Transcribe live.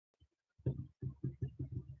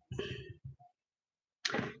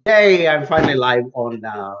Hey, I'm finally live on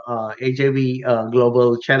AJV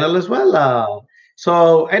Global channel as well.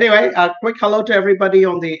 So anyway, a quick hello to everybody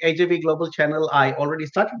on the AJV Global channel. I already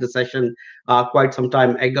started the session quite some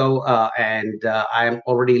time ago, and I am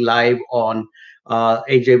already live on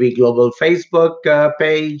AJV Global Facebook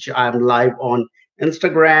page. I'm live on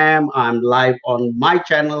Instagram. I'm live on my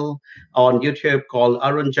channel on YouTube called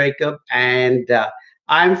Arun Jacob, and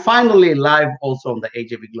I'm finally live also on the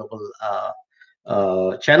AJV Global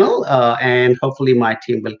channel, and hopefully my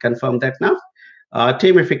team will confirm that now.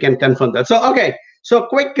 Team, if you can confirm that. So, okay. So,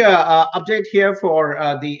 quick update here for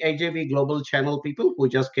the AJV Global channel people who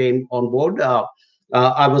just came on board.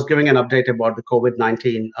 I was giving an update about the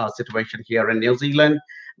COVID-19 situation here in New Zealand.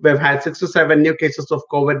 We've had 67 new cases of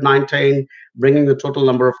COVID-19, bringing the total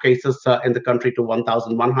number of cases in the country to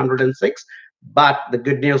 1,106. But the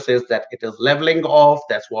good news is that it is leveling off.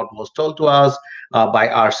 That's what was told to us by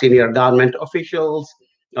our senior government officials.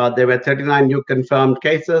 There were 39 new confirmed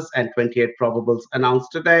cases and 28 probables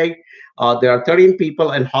announced today. There are 13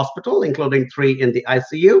 people in hospital, including 3 in the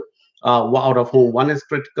ICU, out of whom 1 is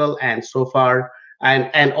critical. And so far,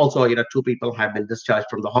 and also, 2 people have been discharged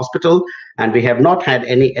from the hospital, and we have not had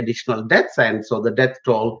any additional deaths. And so the death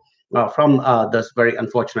toll from this very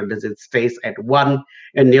unfortunate disease stays at 1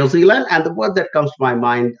 in New Zealand. And the word that comes to my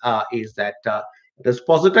mind is that it is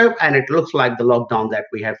positive, and it looks like the lockdown that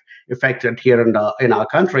we have effected here in our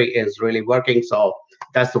country is really working. So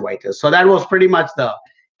that's the way it is. So that was pretty much the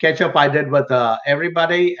catch up I did with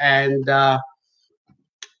everybody, and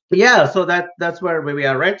yeah, so that's where we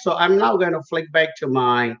are, right? So I'm now going to flick back to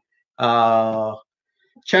my uh,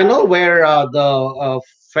 channel where the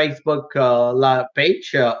Facebook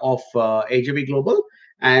page of AGB Global,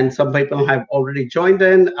 and some people have already joined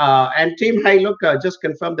in. And team, hey, look, just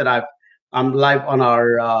confirm that I'm live on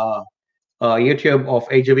our YouTube of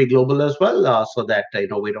AGB Global as well, so that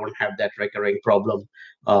we don't have that recurring problem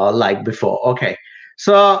like before. Okay.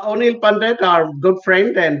 So O'Neill Pandit, our good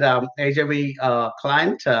friend and AGB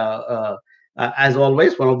client, as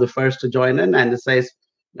always, one of the first to join in, and it says,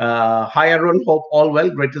 "Hi Arun, hope all well.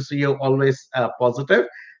 Great to see you. Always positive."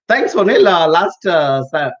 Thanks, O'Neill.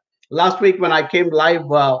 Last week when I came live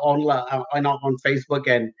on Facebook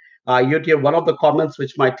and YouTube, one of the comments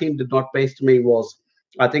which my team did not paste me was,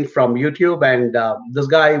 I think, from YouTube, and this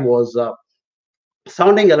guy was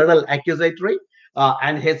sounding a little accusatory,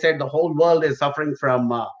 and he said the whole world is suffering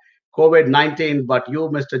from COVID-19, but you,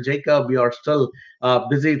 Mr. Jacob, you're still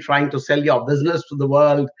busy trying to sell your business to the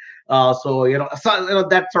world.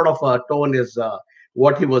 That sort of tone is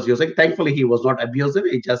what he was using. Thankfully, he was not abusive.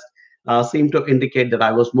 He just seemed to indicate that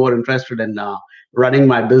I was more interested in running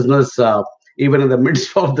my business, even in the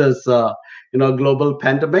midst of this global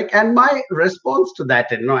pandemic. And my response to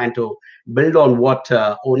that, and to build on what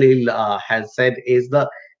O'Neill has said, is the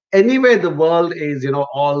anyway the world is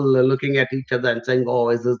all looking at each other and saying, oh,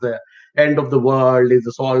 is this the end of the world? Is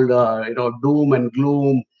this all doom and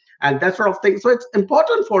gloom and that sort of thing? So it's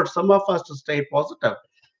important for some of us to stay positive,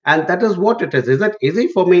 and that is what it is. Is it easy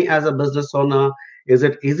for me as a business owner? Is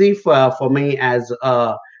it easy for me as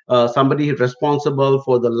somebody responsible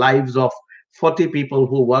for the lives of 40 people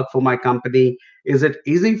who work for my company? Is it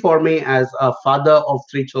easy for me as a father of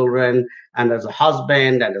 3 children, and as a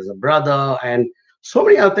husband, and as a brother, and so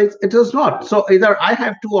many other things? It is not. So either I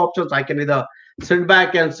have 2 options. I can either sit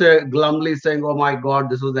back and say glumly saying, oh my God,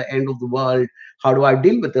 this is the end of the world. How do I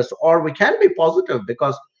deal with this? Or we can be positive,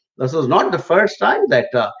 because this is not the first time that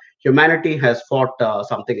humanity has fought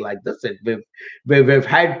something like this. We've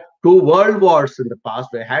had 2 world wars in the past.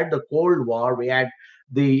 We had the Cold War, we had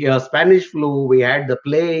the Spanish flu, we had the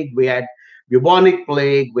plague, we had bubonic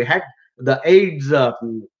plague, we had the AIDS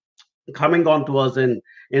coming on to us in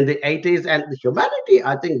the 80s. And humanity,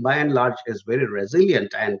 I think, by and large, is very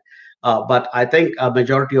resilient. And but I think a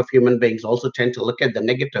majority of human beings also tend to look at the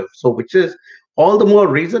negative. So which is all the more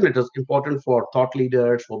reason it is important for thought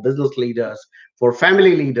leaders, for business leaders, for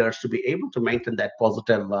family leaders to be able to maintain that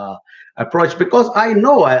positive approach. Because I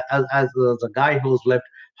know, as a guy who's lived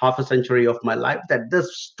half a century of my life, that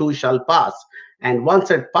this too shall pass. And once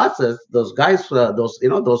it passes, those guys,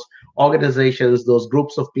 those organizations, those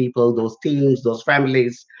groups of people, those teams, those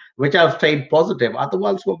families which have stayed positive are the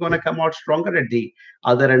ones who are going to come out stronger at the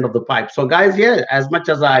other end of the pipe. So, guys, yeah, as much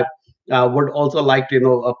as I would also like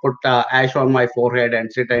to, put ash on my forehead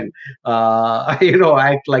and sit and,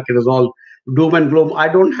 act like it is all doom and gloom, I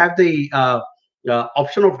don't have the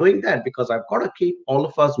option of doing that, because I've got to keep all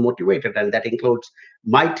of us motivated, and that includes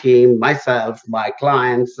my team, myself, my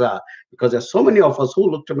clients, because there's so many of us who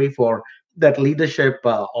look to me for that leadership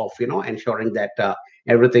of ensuring that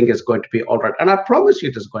everything is going to be all right. And I promise you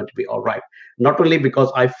it is going to be all right. Not only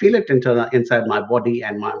because I feel it inside my body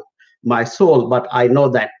and my soul, but I know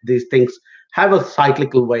that these things have a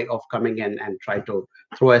cyclical way of coming in and try to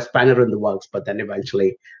throw a spanner in the works, but then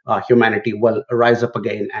eventually humanity will rise up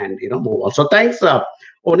again and move on. So thanks,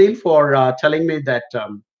 O'Neill, for telling me that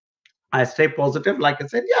I stay positive. Like I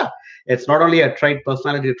said, yeah, it's not only a trait,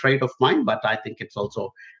 personality trait of mine, but I think it's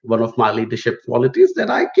also one of my leadership qualities that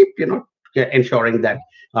I keep, ensuring that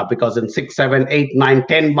because in 6, 7, 8, 9,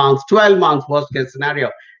 10 months, 12 months, worst case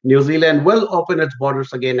scenario, New Zealand will open its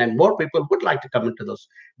borders again, and more people would like to come into this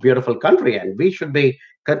beautiful country. And we should be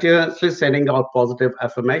continuously sending out positive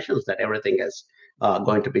affirmations that everything is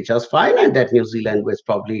going to be just fine, and that New Zealand is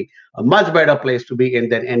probably a much better place to be in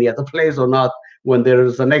than any other place on earth when there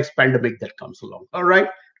is the next pandemic that comes along. All right,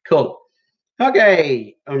 cool.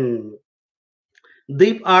 Okay.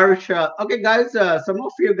 Deep Arsha. Okay, guys, some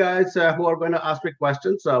of you guys who are going to ask me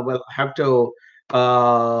questions will have to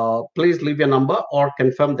please leave your number or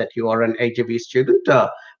confirm that you are an AJV student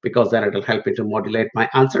because then it will help me to modulate my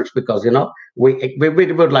answers because, we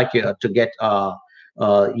would like you to get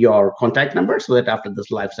your contact number so that after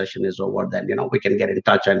this live session is over, then, we can get in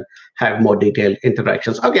touch and have more detailed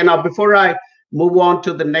interactions. Okay, now before I move on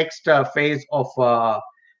to the next phase of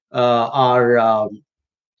our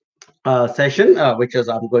session, which is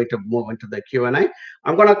I'm going to move into the Q&A.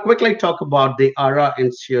 I'm going to quickly talk about the ARA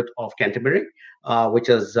Institute of Canterbury, which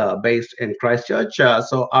is based in Christchurch.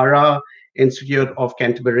 So ARA Institute of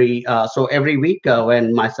Canterbury. So every week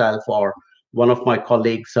when myself or one of my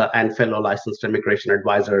colleagues and fellow licensed immigration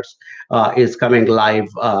advisors is coming live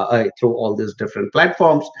through all these different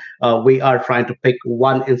platforms, we are trying to pick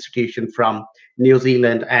one institution from New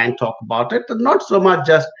Zealand and talk about it. Not so much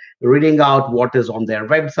just reading out what is on their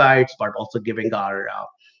websites, but also giving our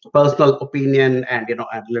personal opinion and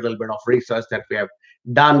a little bit of research that we have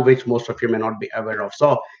done, which most of you may not be aware of.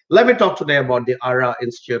 So let me talk today about the ARA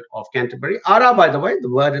Institute of Canterbury. ARA, by the way, the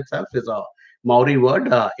word itself is a Maori word.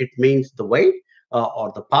 It means the way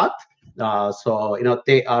or the path. So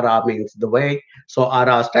Te Ara means the way. So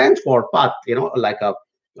ARA stands for path. Like a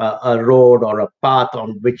road or a path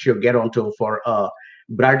on which you get onto for a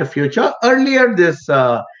brighter future. Earlier, this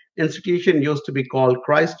institution used to be called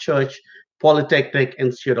Christchurch Polytechnic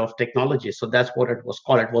Institute of Technology. So that's what it was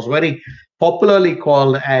called. It was very popularly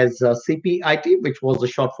called as CPIT, which was the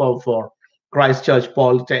short form for Christchurch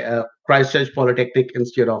Polytechnic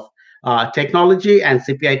Institute of Technology. And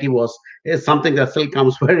CPIT is something that still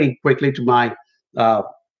comes very quickly to my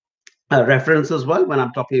reference as well when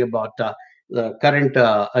I'm talking about the current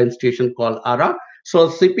institution called ARA. So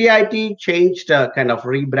CPIT changed, kind of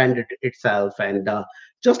rebranded itself, and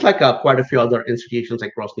just like quite a few other institutions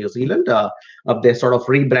across New Zealand, they sort of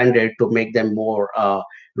rebranded to make them more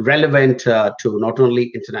relevant to not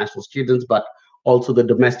only international students, but also the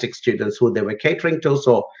domestic students who they were catering to.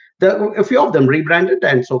 So a few of them rebranded,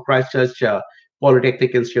 and so Christchurch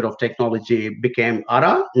Polytechnic Institute of Technology became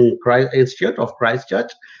ARA, Institute of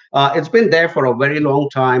Christchurch. It's been there for a very long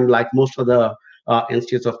time, like most of the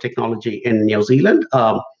institutes of technology in New Zealand.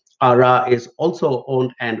 ARA is also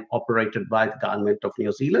owned and operated by the government of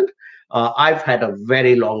New Zealand. I've had a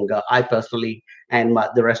very long, I personally and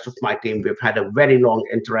the rest of my team, we've had a very long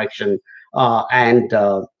interaction and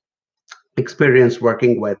experience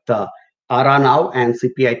working with ARA now and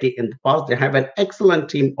CPIT in the past. They have an excellent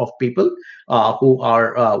team of people who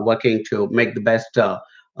are working to make the best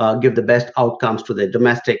give the best outcomes to their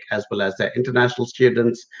domestic as well as their international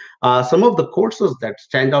students. Some of the courses that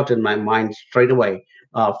stand out in my mind straight away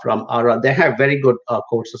from ARA, they have very good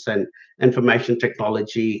courses in information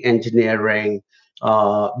technology, engineering,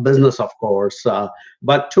 business, of course.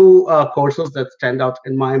 But two courses that stand out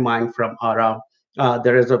in my mind from ARA,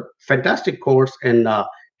 there is a fantastic course in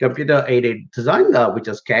computer-aided design, which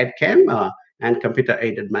is CAD/CAM, and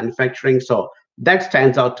computer-aided manufacturing. So that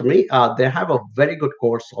stands out to me. They have a very good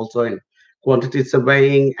course also in quantity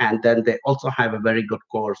surveying, and then they also have a very good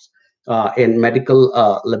course in medical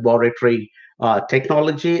laboratory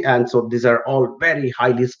technology. And so these are all very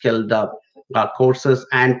highly skilled courses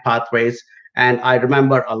and pathways. And I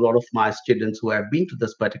remember a lot of my students who have been to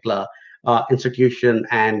this particular institution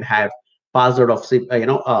and have passed out of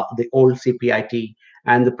the old CPIT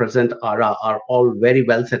and the present ARA are all very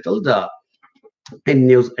well settled in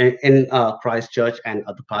Christchurch and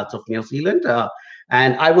other parts of New Zealand.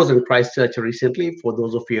 And I was in Christchurch recently. For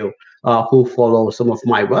those of you who follow some of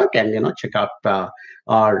my work and check out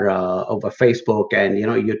our over Facebook and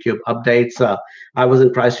YouTube updates, I was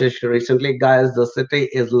in Christchurch recently, guys. The city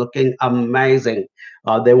is looking amazing.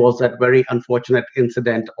 There was that very unfortunate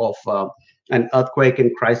incident of an earthquake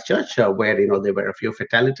in Christchurch, where there were a few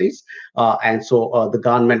fatalities, and so the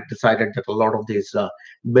government decided that a lot of these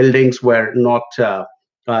buildings were not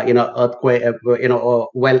earthquake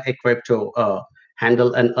well equipped to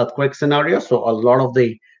handle an earthquake scenario. So a lot of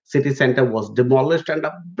the city center was demolished, and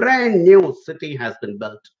a brand new city has been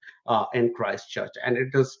built in Christchurch, and it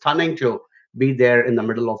is stunning to be there in the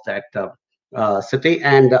middle of that city.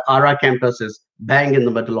 And Ara campus is bang in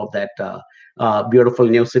the middle of that beautiful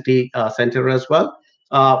new city center as well.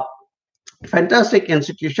 Uh, Fantastic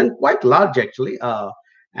institution, quite large actually.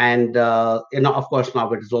 And of course,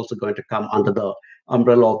 now it is also going to come under the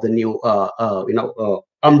umbrella of the new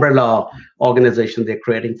umbrella organization they're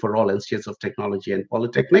creating for all institutes of technology and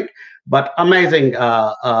polytechnic. But amazing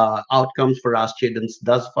outcomes for our students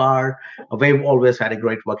thus far. We've always had a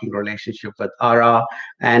great working relationship with ARA,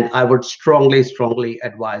 and I would strongly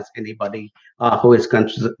advise anybody who is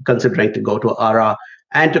considering to go to ARA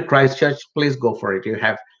and to Christchurch, please go for it. You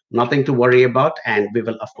have nothing to worry about, and we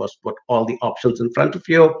will of course put all the options in front of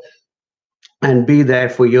you and be there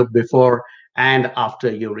for you before and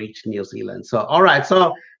after you reach New Zealand. So all right,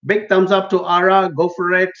 so big thumbs up to Ara. Go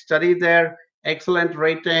for it, study there. Excellent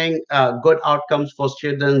rating, good outcomes for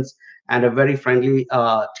students, and a very friendly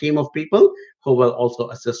team of people who will also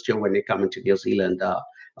assist you when you come into New Zealand,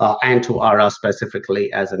 and to ARA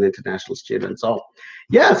specifically as an international student. So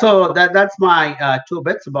yeah, so that's my two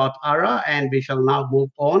bits about ARA, and we shall now move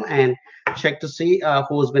on and check to see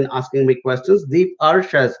who's been asking me questions. Deep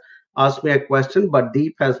Arsh has asked me a question, but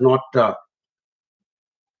Deep has not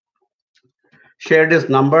shared his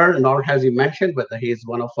number, nor has he mentioned whether he is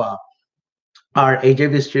one of our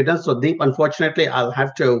AJV students. So Deep, unfortunately, I'll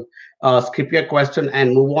have to skip your question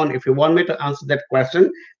and move on. If you want me to answer that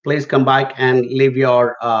question, please come back and leave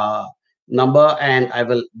your number, and I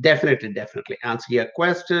will definitely answer your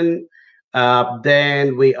question.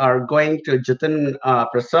 Then we are going to Jitin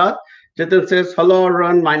Prasad. Jitin says, hello,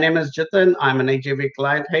 Arun. My name is Jitin. I'm an AJV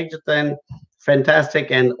client. Hey, Jitin. Fantastic,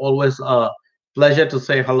 and always a pleasure to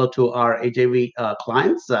say hello to our AJV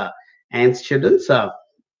clients and students.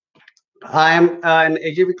 I am an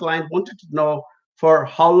AJV client. Wanted to know, for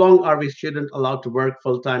how long are we students allowed to work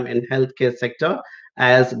full time in healthcare sector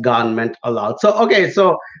as government allowed? So okay,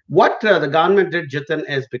 so what the government did, Jitin,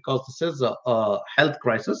 is because this is a health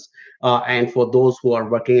crisis, and for those who are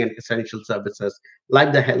working in essential services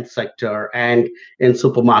like the health sector and in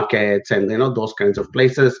supermarkets and those kinds of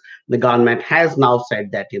places, the government has now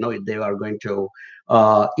said that they are going to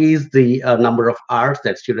ease the number of hours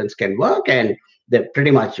that students can work, and they're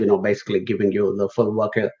pretty much basically giving you the full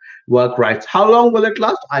work rights. How long will it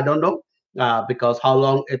last? I don't know, because how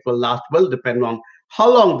long it will last will depend on how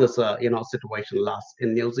long this situation lasts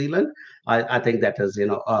in New Zealand. I think that is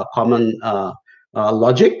a common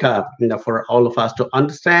logic for all of us to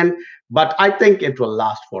understand, but I think it will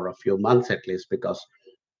last for a few months at least, because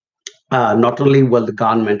not only will the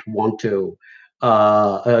government want to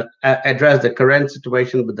address the current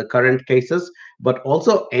situation with the current cases, but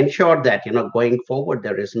also ensure that going forward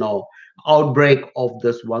there is no outbreak of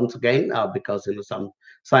this once again, because some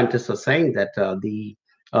scientists are saying that the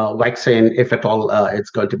vaccine, if at all it's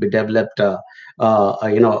going to be developed,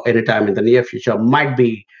 anytime in the near future, might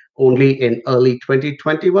be only in early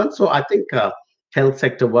 2021. So I think health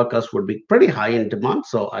sector workers would be pretty high in demand.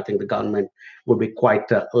 So I think the government would be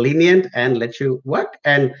quite lenient and let you work.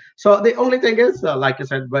 And so the only thing is, like I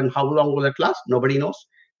said, how long will it last? Nobody knows.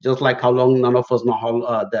 Just like how long none of us know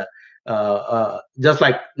how just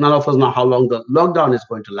like none of us know how long the lockdown is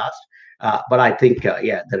going to last. But I think,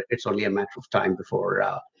 it's only a matter of time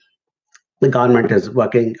before the government is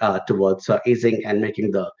working towards easing and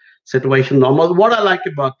making the situation normal. What I like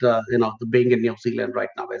about the being in New Zealand right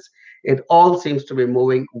now is it all seems to be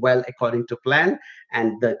moving well according to plan,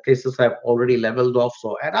 and the cases have already leveled off.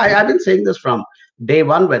 So, and I've been saying this from day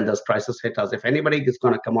one when this crisis hit us. If anybody is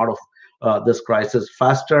going to come out of this crisis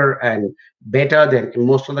faster and better than in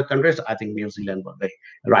most of the countries, I think New Zealand will be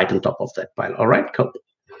right on top of that pile. All right, cool.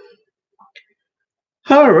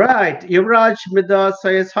 All right, Yuvraj Midha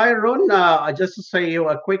says, hi, Ron. Just to say you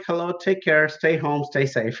a quick hello, take care, stay home, stay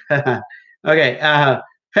safe. Okay.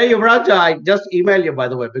 Hey, Yuvraj, I just emailed you, by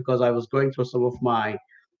the way, because I was going through some of my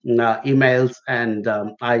emails, and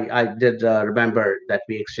I did remember that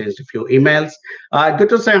we exchanged a few emails. Good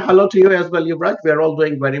to say hello to you as well, Yuvraj. We are all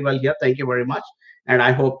doing very well here. Thank you very much. And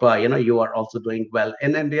I hope, you are also doing well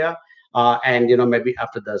in India. And, maybe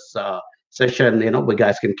after this session, we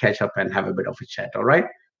guys can catch up and have a bit of a chat. All right.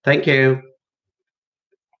 Thank you.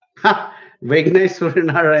 Vignesh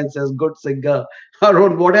Surinarayan says, good singer.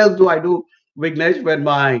 Arun, what else do I do, Vignesh, when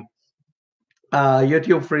my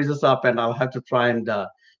YouTube freezes up and I'll have to try and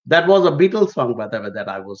That was a Beatles song, by the way, that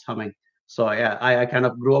I was humming. So yeah, I kind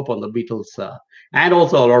of grew up on the Beatles, and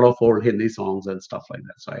also a lot of old Hindi songs and stuff like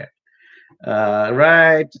that. So yeah,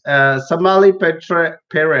 right. Somali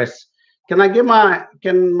Perez. Can I give my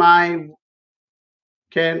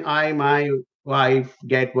can I my wife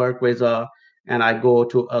get work visa and I go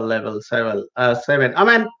to a level 7? I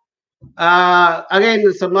mean,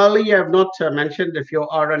 again, Somali, you have not mentioned if you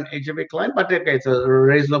are an AGV client, but okay, it's a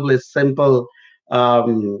reasonably simple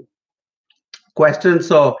um, question.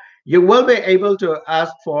 So you will be able to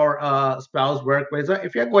ask for a spouse work visa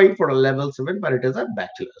if you're going for a level 7, but it is a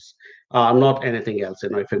bachelor's, not anything else.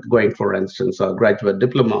 If you're going, for instance, a graduate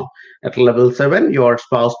diploma at level 7, your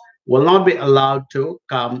spouse will not be allowed to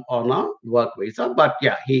come on a work visa, but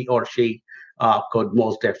yeah, he or she could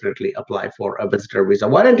most definitely apply for a visitor visa.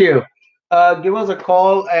 Why don't you give us a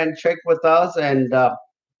call and check with us, and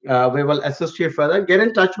we will assist you further. Get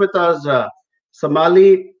in touch with us,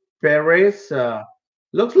 Somali Perez.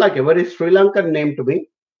 Looks like a very Sri Lankan name to me.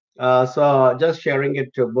 So just sharing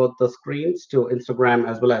it to both the screens, to Instagram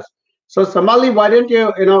as well as. So Somali, why don't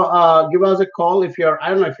you give us a call if you're, I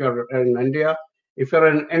don't know if you're in India. If you're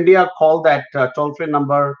in India, call that toll free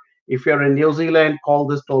number. If you're in New Zealand, call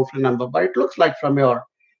this toll free number. But it looks like from your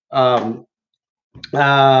um,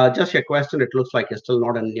 just your question, it looks like you're still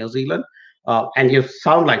not in New Zealand, and you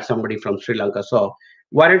sound like somebody from Sri Lanka. So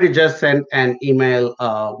why don't you just send an email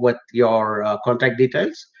with your contact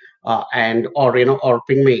details, and or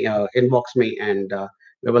ping me, inbox me, and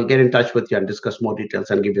we will get in touch with you and discuss more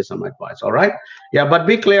details and give you some advice. All right? Yeah, but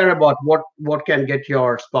be clear about what can get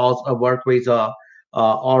your spouse a work visa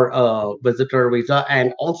or a visitor visa,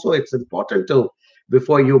 and also it's important to,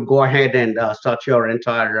 before you go ahead and start your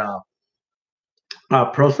entire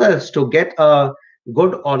process, to get a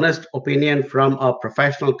good, honest opinion from a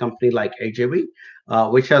professional company like AJV,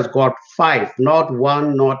 which has got five, not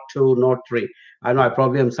one, not two, not three. I know I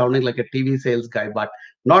probably am sounding like a TV sales guy, but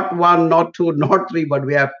not one, not two, not three, but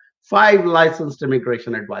we have five licensed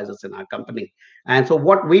immigration advisors in our company. And so,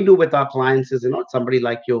 what we do with our clients is, somebody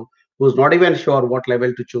like you who's not even sure what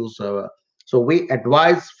level to choose. So, we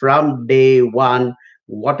advise from day one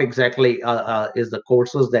what exactly is the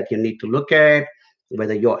courses that you need to look at,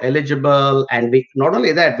 whether you're eligible, and we not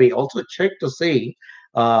only that, we also check to see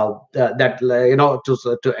that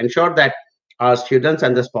to ensure that our students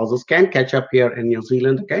and the spouses can catch up here in New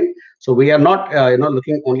Zealand again. So we are not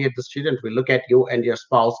looking only at the student, we look at you and your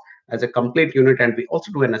spouse as a complete unit, and we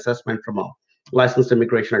also do an assessment from a licensed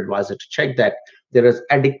immigration advisor to check that there is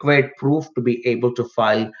adequate proof to be able to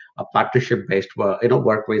file a partnership based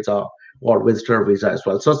work visa or visitor visa as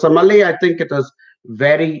well. So Somali, I think it is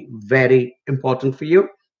very, very important for you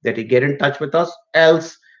that you get in touch with us.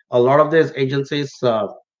 Else, a lot of these agencies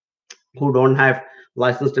who don't have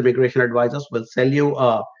licensed immigration advisors will sell you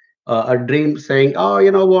a dream, saying, oh,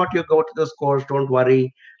 you know what, you go to this course, don't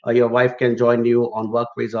worry, your wife can join you on work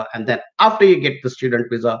visa. And then after you get the student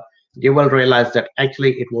visa, you will realize that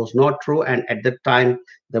actually it was not true. And at that time,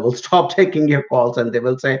 they will stop taking your calls and they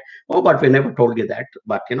will say, oh, but we never told you that.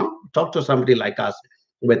 But, talk to somebody like us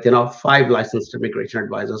with, five licensed immigration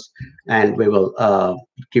advisors, and we will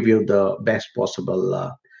give you the best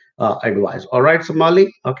possible advice. All right,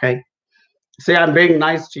 Somali? Okay. See, I'm being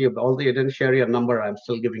nice to you, although you didn't share your number. I'm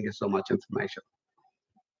still giving you so much information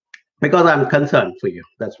because I'm concerned for you.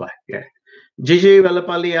 That's why. Yeah. Gigi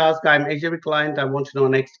Velapalli asked, I'm AJB client. I want to know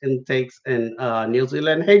next intakes in New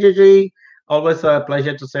Zealand. Hey, Gigi. Always a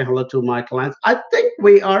pleasure to say hello to my clients. I think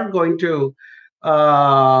we are going to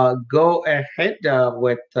go ahead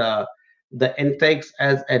with the intakes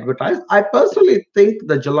as advertised. I personally think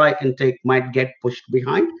the July intake might get pushed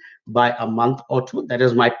behind by a month or two. That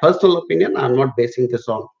is my personal opinion. I'm not basing this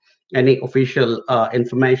on any official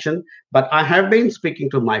information, but I have been speaking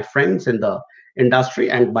to my friends in the industry,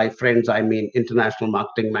 and by friends I mean international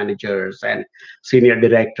marketing managers and senior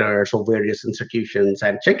directors of various institutions,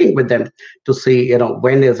 and checking with them to see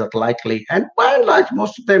when is it likely. And by and large,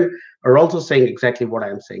 most of them are also saying exactly what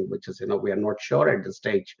I'm saying, which is we are not sure at this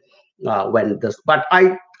stage when this. But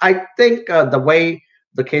I think the way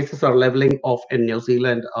the cases are leveling off in New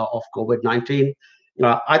Zealand of COVID-19,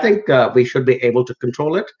 I think we should be able to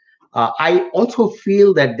control it. I also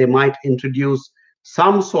feel that they might introduce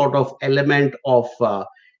some sort of element of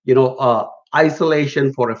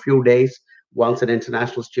isolation for a few days once an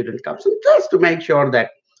international student comes in, just to make sure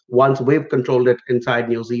that once we've controlled it inside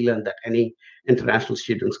New Zealand, that any international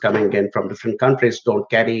students coming in from different countries don't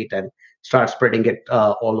carry it and start spreading it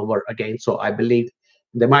all over again. So I believe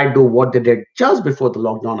they might do what they did just before the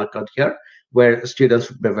lockdown occurred here, where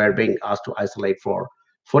students were being asked to isolate for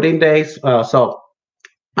 14 days. So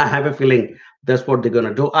I have a feeling That's what they're going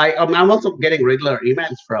to do. I'm also getting regular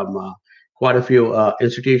emails from quite a few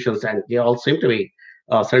institutions, and they all seem to be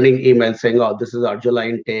sending emails saying, "Oh, this is our July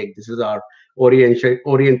intake. This is our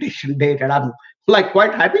orientation date," and I'm like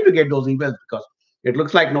quite happy to get those emails because it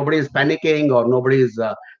looks like nobody is panicking or nobody is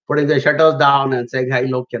putting their shutters down and saying, "Hey,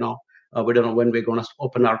 look, we don't know when we're going to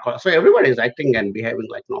open our call." So everybody is acting and behaving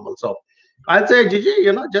like normal. So I'd say,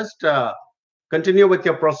 Gigi, just continue with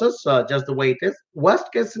your process just the way it is.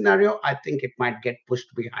 Worst case scenario, I think it might get pushed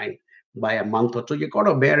behind by a month or two. You got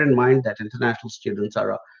to bear in mind that international students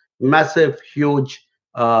are a massive, huge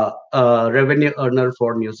revenue earner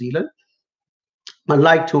for New Zealand.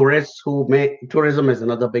 Unlike tourists who may tourism is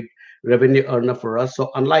another big revenue earner for us. So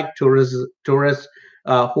unlike tourists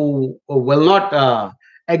who will not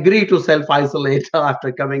agree to self-isolate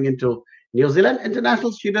after coming into New Zealand,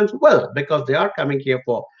 international students will, because they are coming here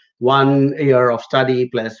for 1 year of study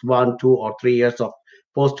plus 1, 2, or 3 years of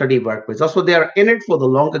post-study work visa. So they are in it for the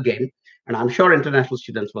longer game. And I'm sure international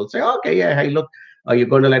students will say, okay, yeah, hey, look, you're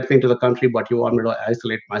going to let me into the country, but you want me to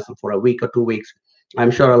isolate myself for a week or 2 weeks.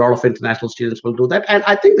 I'm sure a lot of international students will do that. And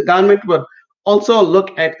I think the government will also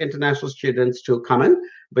look at international students to come in,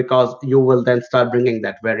 because you will then start bringing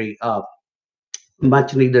that very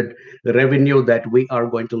much needed revenue that we are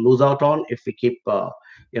going to lose out on if we keep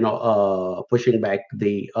pushing back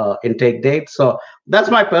the intake date. So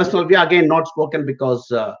that's my personal view, again not spoken because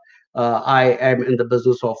I am in the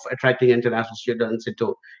business of attracting international students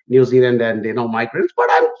into New Zealand and migrants, but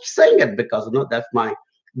I'm saying it because that's my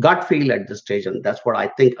gut feel at this stage, and that's what I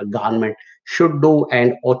think a government should do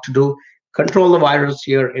and ought to do. Control the virus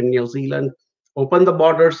here in New Zealand, open the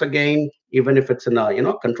borders again, even if it's in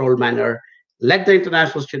a controlled manner. Let the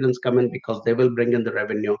international students come in because they will bring in the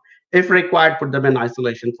revenue. If required, put them in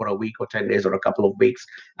isolation for a week or 10 days or a couple of weeks,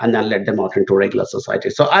 and then let them out into regular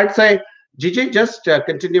society. So I'd say, Gigi, just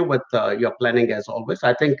continue with your planning as always.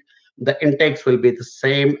 I think the intakes will be the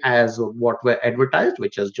same as what were advertised,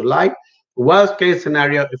 which is July. Worst case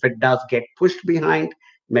scenario, if it does get pushed behind,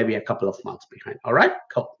 maybe a couple of months behind. All right,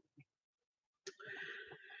 cool.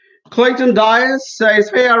 Clayton Dias says,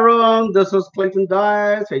 hey, Aaron, this is Clayton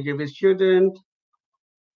Dias, AJV student.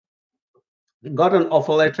 Got an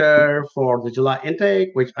offer letter for the July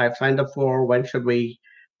intake, which I've signed up for. When should we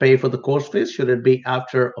pay for the course fees? Should it be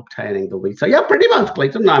after obtaining the visa? Yeah, pretty much,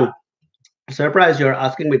 Clayton. I'm surprised you're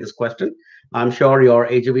asking me this question. I'm sure your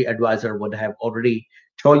AJV advisor would have already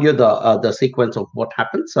told you the sequence of what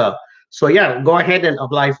happens. So yeah, go ahead and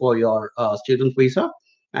apply for your student visa.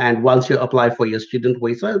 And once you apply for your student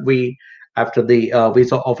visa, after the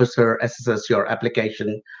visa officer assesses your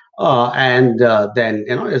application and then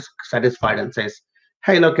is satisfied and says,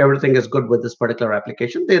 hey, look, everything is good with this particular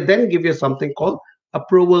application, they then give you something called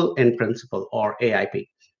approval in principle, or AIP.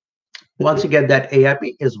 Once you get that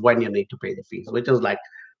AIP is when you need to pay the fees, which is like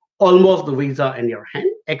almost the visa in your hand,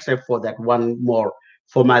 except for that one more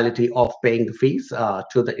formality of paying the fees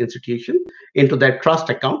to the institution into their trust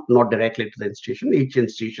account, not directly to the institution. Each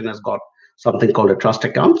institution has got something called a trust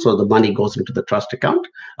account. So the money goes into the trust account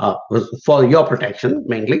for your protection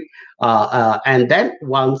mainly. And then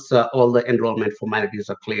once all the enrollment formalities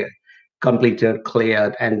are completed,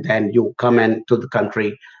 cleared, and then you come into the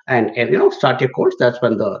country and start your course, that's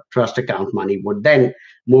when the trust account money would then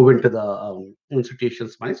move into the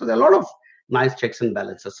institution's money. So there are a lot of nice checks and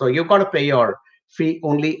balances. So you've got to pay your fee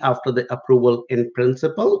only after the approval in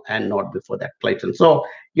principle and not before that, Clayton. So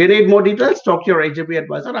you need more details, talk to your AJB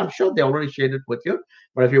advisor. I'm sure they already shared it with you,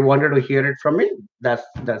 but if you wanted to hear it from me, that's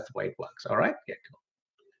the way it works. All right. Yeah.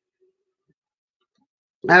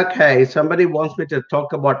 Okay, somebody wants me to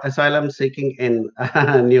talk about asylum seeking in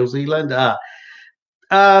New Zealand.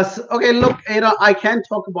 Okay, look, I can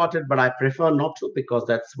talk about it, but I prefer not to, because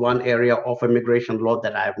that's one area of immigration law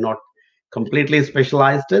that I have not completely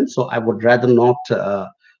specialized in. So I would rather not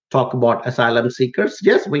talk about asylum seekers.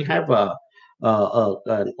 Yes, we have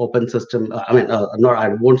an open system. I mean, no, I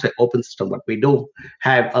won't say open system, but we do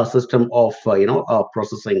have a system of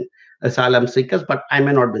processing asylum seekers. But I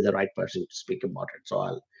may not be the right person to speak about it,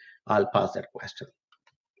 so I'll pass that question.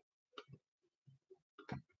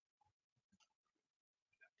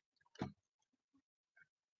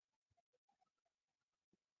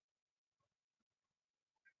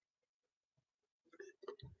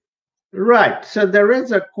 Right. So there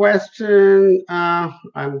is a question.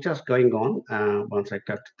 I'm just going on. Once I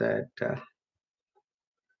cut that.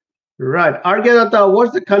 Right. Argyadatta,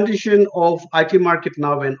 what's the condition of IT market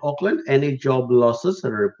now in Auckland? Any job losses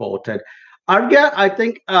are reported? Argya, I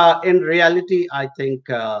think in reality, I think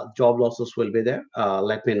job losses will be there.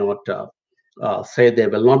 Let me not say there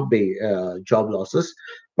will not be job losses.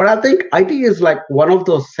 But I think IT is like one of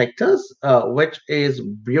those sectors which is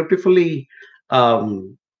beautifully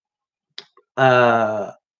um,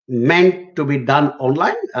 uh, meant to be done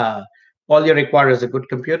online. All you require is a good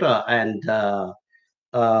computer and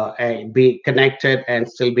be connected and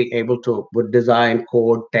still be able to would design,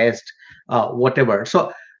 code, test, whatever.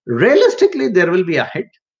 So realistically, there will be a hit.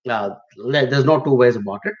 There's no two ways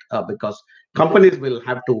about it because companies will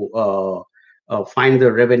have to find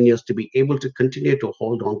the revenues to be able to continue to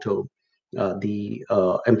hold on to the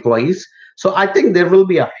employees. So I think there will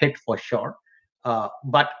be a hit for sure.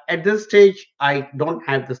 But at this stage, I don't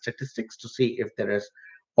have the statistics to see if there has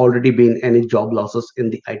already been any job losses in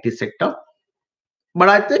the IT sector. But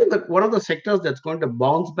I think that one of the sectors that's going to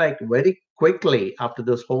bounce back very quickly after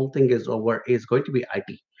this whole thing is over is going to be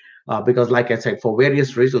IT. Because, like I said, for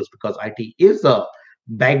various reasons, because IT is a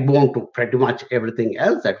backbone to pretty much everything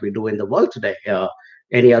else that we do in the world today.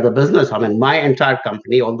 Any other business, I mean, my entire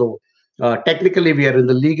company, although technically we are in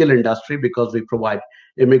the legal industry because we provide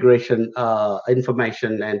immigration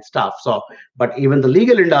information and stuff. So, but even the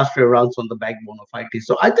legal industry runs on the backbone of IT.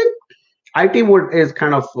 So, I think IT would is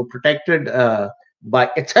kind of protected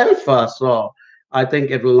by itself. So I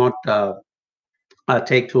think it will not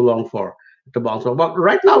take too long for it to bounce. But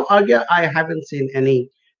right now, I haven't seen any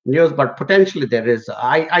news, but potentially there is.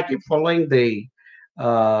 I keep following the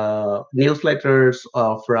newsletters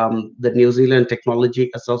from the New Zealand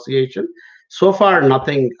Technology Association. So far,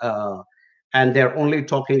 nothing. And they're only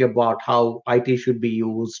talking about how IT should be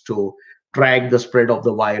used to track the spread of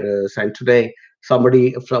the virus. And today,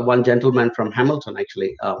 one gentleman from Hamilton,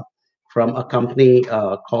 actually, from a company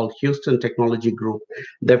called Houston Technology Group,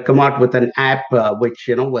 they've come out with an app which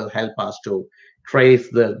will help us to trace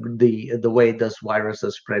the way this virus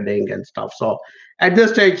is spreading and stuff. So at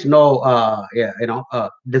this stage, no, yeah,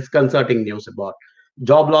 disconcerting news about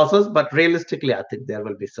job losses, but realistically, I think there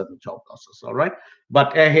will be some job losses. All right,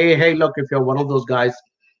 but hey, look, if you're one of those guys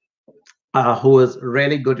who is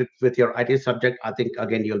really good with your IT subject, I think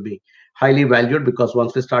again you'll be highly valued because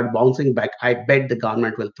once we start bouncing back, I bet the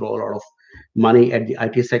government will throw a lot of money at the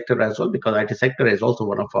IT sector as well because IT sector is also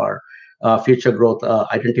one of our future growth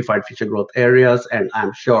identified future growth areas, and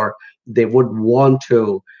I'm sure they would want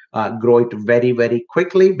to grow it very very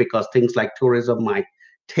quickly because things like tourism might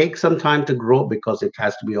take some time to grow because it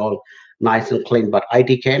has to be all nice and clean. But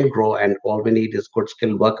IT can grow, and all we need is good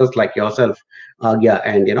skilled workers like yourself. Yeah,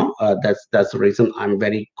 and that's the reason I'm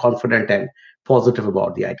very confident and positive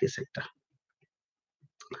about the IT sector.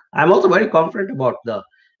 I'm also very confident about the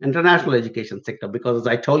international education sector because, as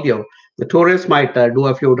I told you, the tourists might do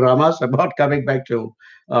a few dramas about coming back to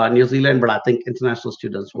New Zealand, but I think international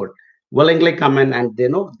students would willingly come in and they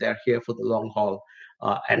know they're here for the long haul.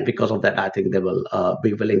 And because of that, I think they will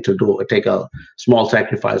be willing to take a small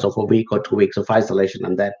sacrifice of a week or 2 weeks of isolation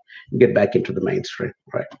and then get back into the mainstream.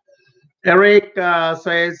 Right. Eric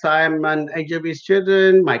says, I'm an AJB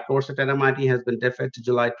student. My course at NMIT has been deferred to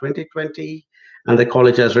July 2020, and the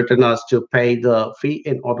college has written us to pay the fee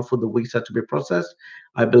in order for the visa to be processed.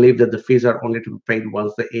 I believe that the fees are only to be paid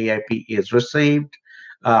once the AIP is received.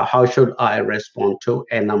 How should I respond to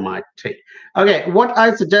NMIT? Okay, what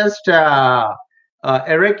I suggest,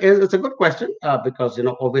 Eric, is it's a good question because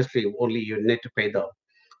obviously only you need to pay the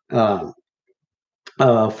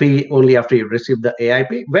uh, fee only after you receive the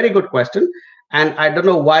AIP? Very good question. And I don't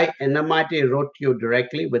know why NMIT wrote you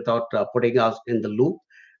directly without putting us in the loop.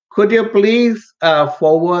 Could you please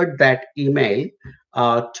forward that email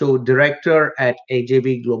to director at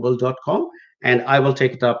ajvglobal.com, and I will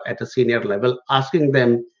take it up at a senior level, asking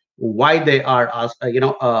them why they are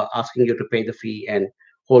asking you to pay the fee and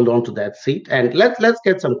hold on to that seat. And let's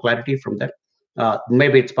get some clarity from them.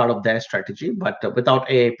 Maybe it's part of their strategy, but without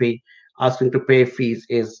AIP, asking to pay fees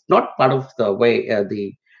is not part of the way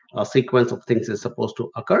the sequence of things is supposed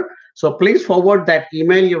to occur. So please forward that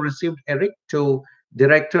email you received, Eric, to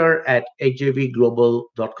director at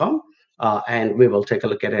hjvglobal.com. And we will take a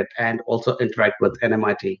look at it and also interact with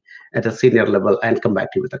NMIT at a senior level and come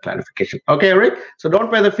back to you with a clarification. Okay, Eric. So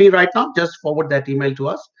don't pay the fee right now. Just forward that email to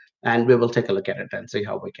us, and we will take a look at it and see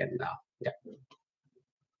how we can now. Yeah.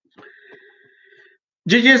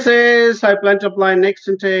 Gigi says, I plan to apply next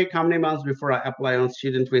intake. How many months before I apply on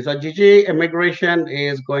student visa? Gigi, immigration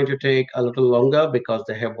is going to take a little longer because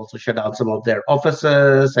they have also shut down some of their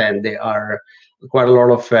offices and they are quite a lot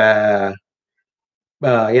of,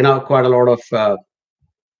 quite a lot of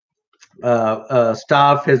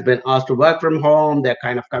staff has been asked to work from home. They're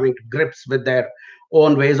kind of coming to grips with their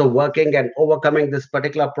own ways of working and overcoming this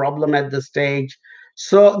particular problem at this stage.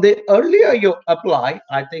 So the earlier you apply,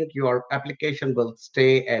 I think your application will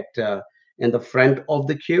stay at in the front of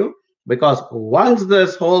the queue. because once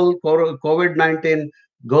this whole COVID-19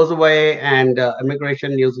 goes away and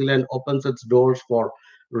immigration New Zealand opens its doors for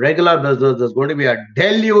regular business, there's going to be a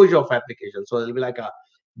deluge of applications. So it'll be like a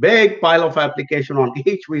big pile of application on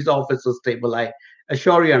each visa officer's table. I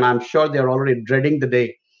assure you, and I'm sure they're already dreading the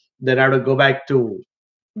day they have to go back to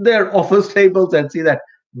their office tables and see that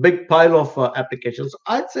big pile of applications.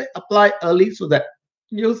 I'd say apply early so that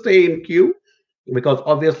you stay in queue, because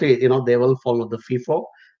obviously they will follow the FIFO,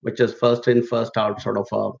 which is first in first out sort of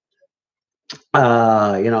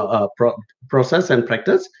process and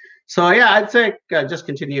practice. So yeah, I'd say just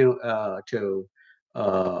continue to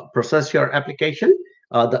process your application.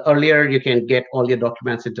 The earlier you can get all your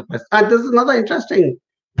documents into place. And this is another interesting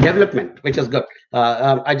development, which is good.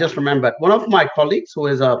 I just remembered one of my colleagues who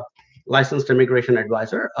is a licensed immigration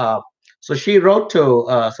advisor. So she wrote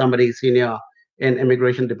to somebody senior in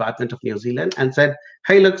immigration department of New Zealand and said,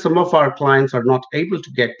 "Hey, look, some of our clients are not able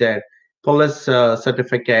to get their police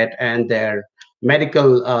certificate and their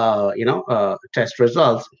medical, test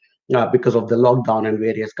results because of the lockdown in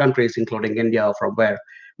various countries, including India, from where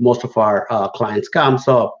most of our clients come."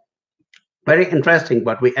 So very interesting.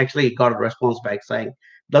 But we actually got a response back saying,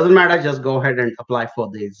 "Doesn't matter, just go ahead and apply for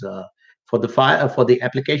these for the file for the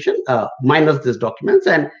application, minus these documents,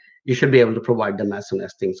 and you should be able to provide them as soon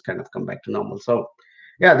as things kind of come back to normal." So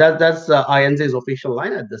yeah, that's INZ's official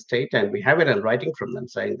line at the state, and we have it in writing from them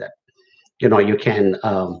saying that you can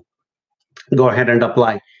go ahead and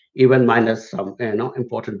apply even minus some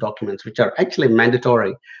important documents which are actually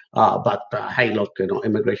mandatory. But hey, look,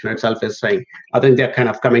 immigration itself is saying, I think they're kind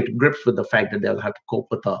of coming to grips with the fact that they'll have to cope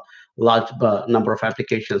with a large number of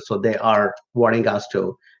applications, so they are wanting us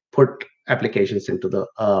to put applications into the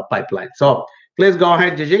pipeline. So please go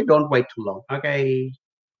ahead, Gigi, don't wait too long. Okay.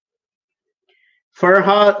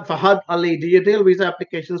 Fahad Ali, do you deal visa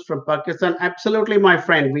applications from Pakistan? Absolutely, my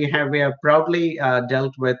friend. We have proudly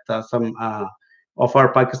dealt with some of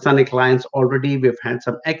our Pakistani clients already. We've had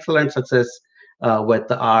some excellent success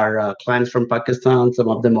with our clients from Pakistan. Some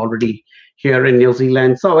of them already here in New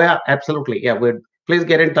Zealand. So yeah, absolutely. Yeah, please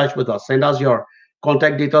get in touch with us. Send us your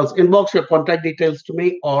contact details. Inbox your contact details to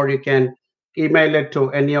me, or you can email it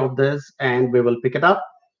to any of this, and we will pick it up.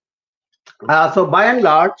 So by and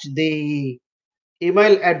large, the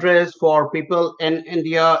email address for people in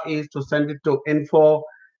India is to send it to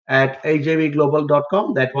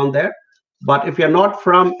info@ajvglobal.com, that one there. But if you're not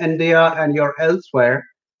from India and you're elsewhere,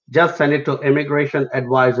 just send it to immigration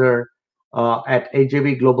advisor at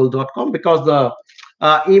ajvglobal.com, because the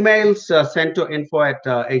emails sent to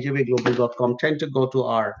info@ajvglobal.com tend to go to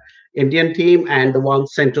our Indian team, and the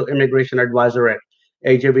ones sent to immigration advisor at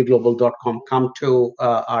ajvglobal.com come to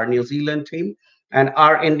our New Zealand team. And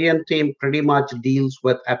our Indian team pretty much deals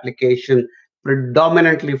with application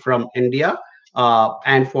predominantly from India.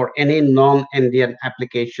 And for any non-Indian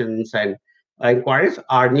applications and inquiries,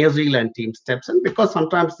 our New Zealand team steps in, because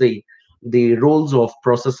sometimes the rules of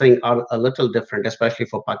processing are a little different, especially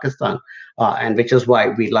for Pakistan, and which is why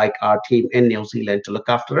we like our team in New Zealand to look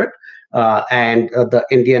after it. And the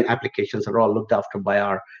Indian applications are all looked after by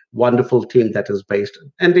our wonderful team that is based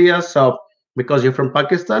in India. So because you're from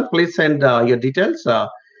Pakistan, please send your details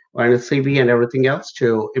and a CV and everything else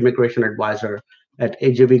to immigration advisor at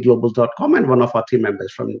ajvglobal.com, and one of our team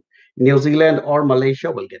members from New Zealand or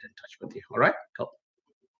Malaysia will get in touch with you. All right, cool.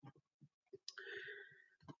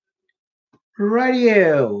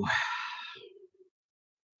 Radio.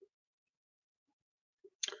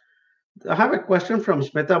 I have a question from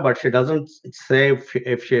Smita, but she doesn't say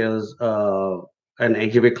if she is an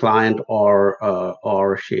AGV client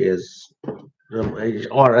or she is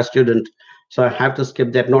or a student. So I have to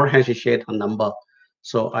skip that. Nor has she shared her number,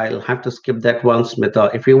 so I'll have to skip that one,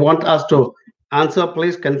 Smita. If you want us to answer,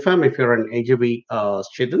 please confirm if you're an AGV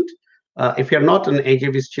student. If you're not an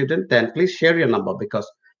AGV student, then please share your number, because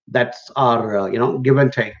that's our give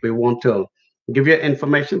and take. We want to give you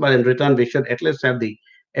information, but in return, we should at least have the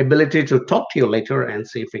ability to talk to you later and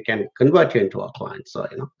see if we can convert you into our client. So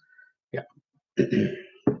yeah.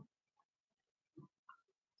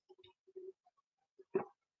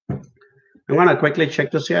 I'm going to quickly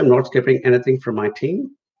check to see I'm not skipping anything from my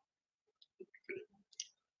team.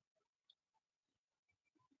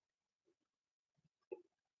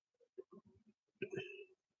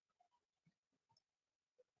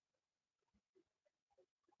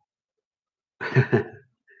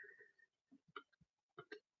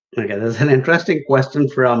 Okay, there's an interesting question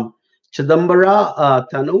from Chidambara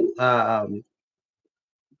Tanu.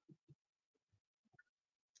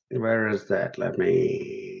 Where is that? Let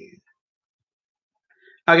me.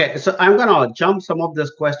 Okay, so I'm going to jump some of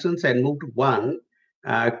these questions and move to one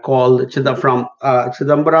called from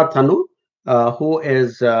Chidambara Thanu, who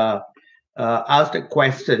is asked a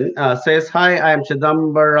question. Says, "Hi, I am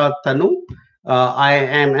Chidambara Thanu. I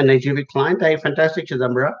am an AGV client. Hey, fantastic,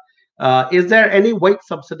 Chidambara. Is there any wage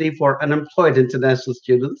subsidy for unemployed international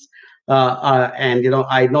students?" And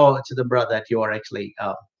I know, Chidambara, that you are actually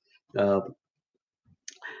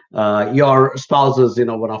uh, your spouse is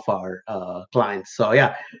one of our clients. So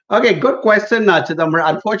yeah, okay, good question, Chidambar.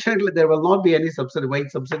 Unfortunately, there will not be any wage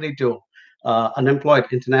subsidy to unemployed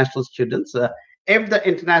international students. If the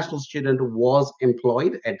international student was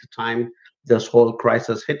employed at the time this whole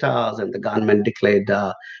crisis hit us and the government declared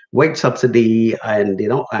wage subsidy, and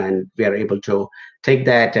we are able to take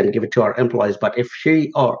that and give it to our employees. But if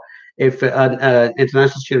she or if an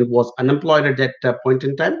international student was unemployed at that point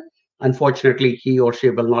in time, unfortunately, he or she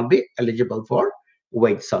will not be eligible for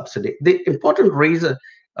wage subsidy. The important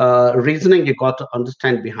reasoning you got to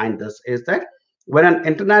understand behind this is that when an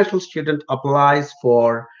international student applies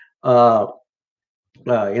for uh,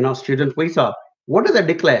 student visa, what do they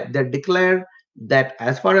declare? They declare that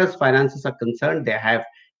as far as finances are concerned, they have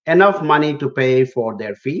enough money to pay for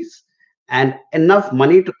their fees and enough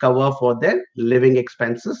money to cover for their living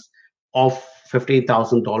expenses of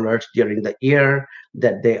 $15,000 during the year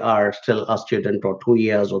that they are still a student, or 2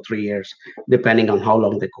 years or 3 years, depending on how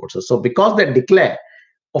long the course is. So because they declare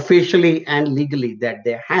officially and legally that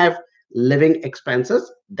they have living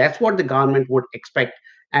expenses, that's what the government would expect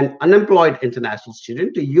an unemployed international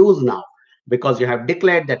student to use now, because you have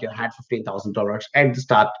declared that you had $15,000 at the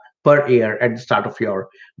start per year at the start of your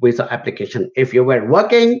visa application. If you were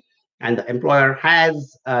working and the employer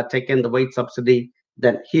has taken the wage subsidy,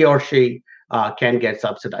 then he or she can get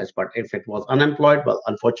subsidized. But if it was unemployed, well,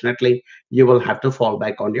 unfortunately, you will have to fall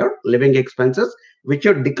back on your living expenses, which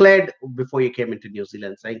you declared before you came into New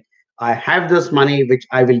Zealand, saying, I have this money which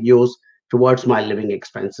I will use towards my living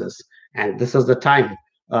expenses. And this is the time,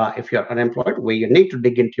 if you're unemployed, where you need to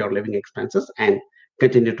dig into your living expenses and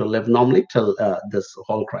continue to live normally till this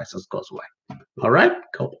whole crisis goes away. All right,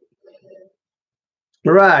 cool.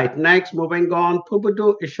 Right, next, moving on.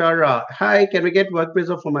 Pubudu Ishara. Hi, can we get work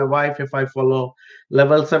visa for my wife if I follow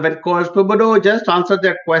level 7 course? Pubudu, just answer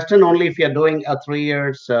that question. Only if you're doing a 3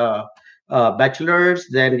 years bachelor's,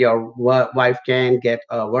 then your wife can get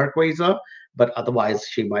a work visa. But otherwise,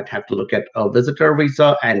 she might have to look at a visitor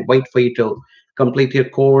visa and wait for you to complete your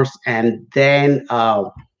course and then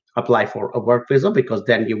apply for a work visa, because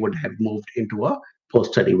then you would have moved into a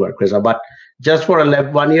post-study work visa. But just for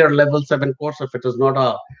a 1 year level 7 course, if it is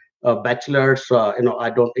not a bachelor's, I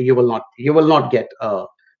don't, you will not get a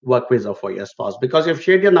work visa for your spouse, because you've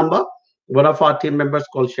shared your number. One of our team members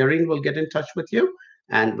called Shireen will get in touch with you,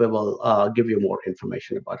 and we will give you more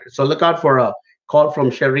information about it. So look out for a call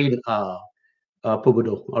from Shireen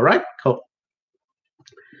Pugudu. All right, cool.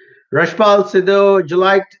 Rashpal Sidhu,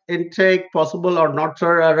 July intake possible or not,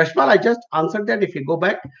 sir? Rashpal, I just answered that. If you go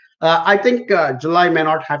back, I think July may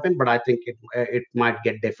not happen, but I think it might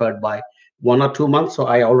get deferred by 1 or 2 months. So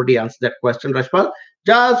I already answered that question, Rashpal.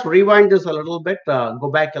 Just rewind this a little bit, go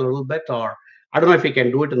back a little bit, or I don't know if you can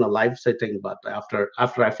do it in a live setting, but after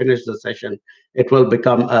I finish the session, it will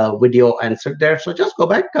become a video and sit there. So just go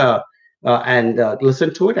back and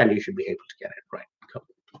listen to it, and you should be able to get it right. Cool.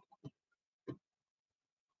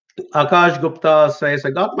 Akash Gupta says,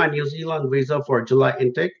 I got my New Zealand visa for July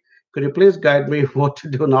intake. Could you please guide me what to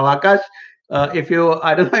do now? Akash, if you,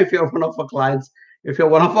 I don't know if you're one of our clients. If you're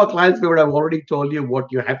one of our clients, we would have already told you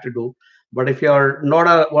what you have to do. But if you're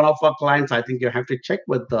not one of our clients, I think you have to check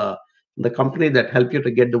with the company that help you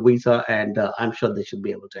to get the visa, and I'm sure they should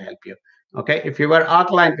be able to help you. Okay, if you were our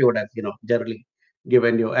client, we would have, generally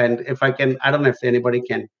given you. And if I can, I don't know if anybody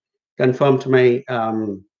can confirm to me.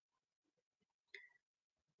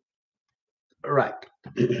 Right.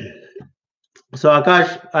 So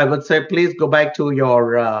Akash, I would say please go back to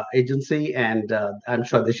your agency, and I'm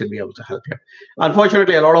sure they should be able to help you.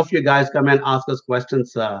 Unfortunately, a lot of you guys come and ask us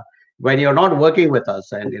questions when you're not working with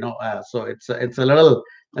us, and so it's a little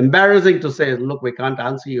embarrassing to say, look, we can't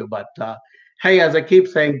answer you. But hey, as I keep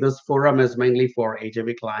saying, this forum is mainly for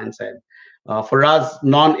AJV clients, and for us,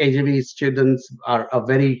 non-AJV students are a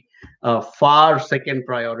very far second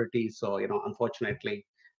priority. So unfortunately.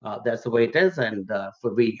 That's the way it is, and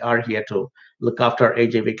we are here to look after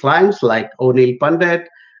AJV clients like O'Neill Pandit,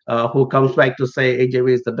 who comes back to say AJV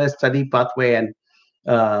is the best study pathway, and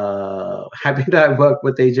happy to have worked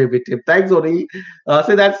with AJV team. Thanks, O'Neill.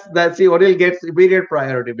 So that's see, O'Neill gets immediate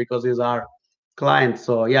priority because he's our client.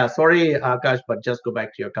 So yeah, sorry, Akash, but just go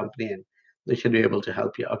back to your company and they should be able to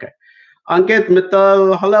help you. Okay. Ankit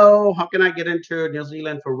Mittal, hello. How can I get into New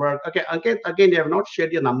Zealand for work? Okay, Ankit, again, you have not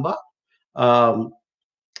shared your number. Um,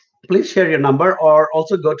 Please share your number, or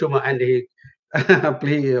also go to my, and he,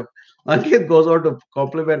 please, Ankit goes on to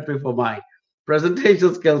compliment me for my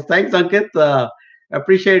presentation skills. Thanks, Ankit.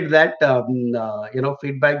 Appreciate that,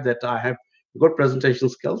 feedback that I have good presentation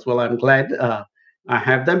skills. Well, I'm glad I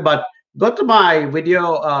have them. But go to my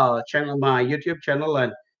video channel, my YouTube channel,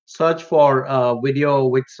 and search for a video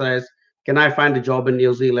which says, "Can I find a job in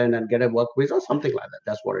New Zealand and get a work visa?" Something like that.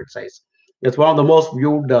 That's what it says. It's one of the most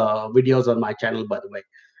viewed videos on my channel, by the way,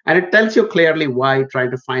 and it tells you clearly why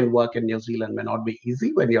trying to find work in New Zealand may not be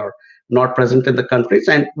easy when you're not present in the countries,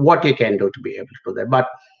 and what you can do to be able to do that. But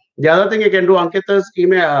the other thing you can do, Ankit, is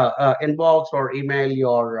email inbox or email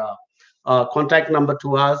your contact number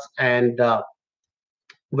to us, and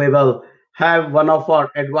we will have one of our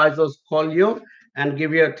advisors call you and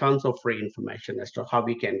give you tons of free information as to how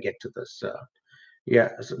we can get to this.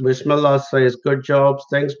 Bismillah says, good jobs.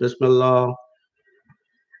 Thanks, Bismillah.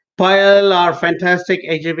 Payal, our fantastic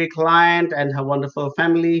AGV client, and her wonderful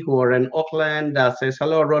family who are in Auckland, says,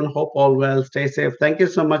 hello, everyone. Hope all well. Stay safe. Thank you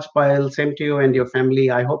so much, Payal. Same to you and your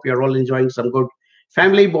family. I hope you're all enjoying some good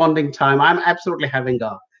family bonding time. I'm absolutely having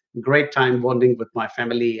a great time bonding with my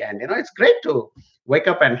family. And, it's great to wake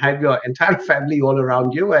up and have your entire family all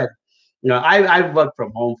around you. And, I've worked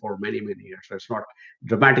from home for many, many years. So it's not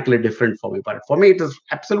dramatically different for me. But for me, it is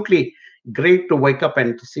absolutely great to wake up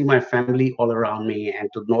and to see my family all around me, and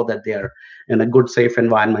to know that they're in a good, safe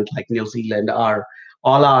environment like New Zealand.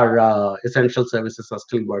 All our essential services are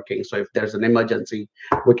still working. So if there's an emergency,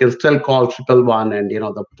 we can still call 111, and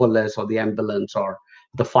the police or the ambulance or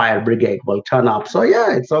the fire brigade will turn up. So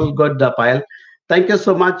yeah, it's all good, Payal. Thank you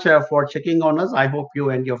so much for checking on us. I hope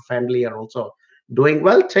you and your family are also doing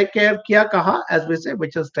well. Take care. Kia kaha, as we say,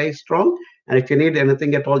 which is stay strong. And if you need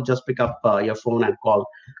anything at all, just pick up your phone and call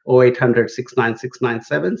 0800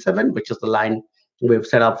 696 which is the line we've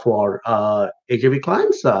set up for AGV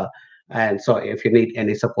clients. And so if you need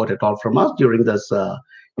any support at all from us during this,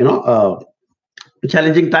 you know, uh,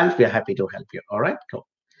 challenging times, we are happy to help you. All right, cool.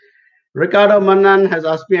 Ricardo Manan has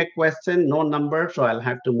asked me a question, no number, so I'll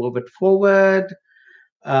have to move it forward.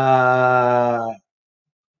 Uh,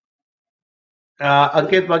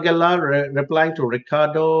 Ankit Vagela replying to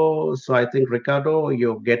Ricardo. So I think, Ricardo,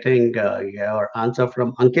 you're getting your answer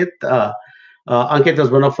from Ankit. Ankit is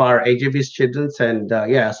one of our AGV students, and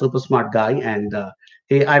yeah, super smart guy. And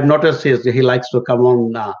I've noticed he likes to come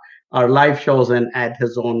on our live shows and add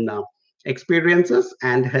his own experiences,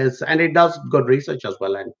 and he does good research as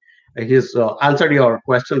well. And he's answered your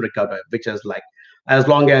question, Ricardo, which is like, as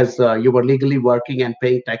long as you were legally working and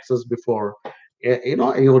paying taxes before,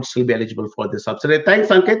 you would still be eligible for this subsidy. Thanks,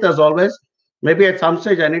 Ankit, as always. Maybe at some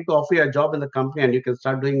stage I need to offer you a job in the company, and you can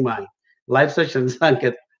start doing my live sessions,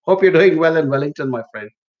 Ankit. Hope you're doing well in Wellington, my friend.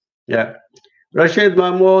 Yeah. Rashid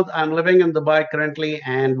Mahmood, I'm living in Dubai currently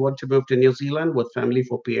and want to move to New Zealand with family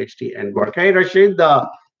for PhD and work. Hey, Rashid,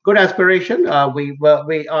 good aspiration.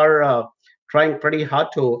 We are trying pretty hard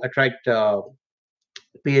to attract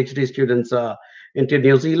PhD students into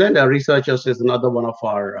New Zealand. Researchers is another one of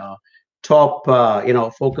our top,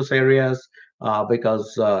 focus areas,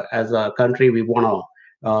 because as a country we want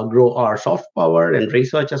to grow our soft power and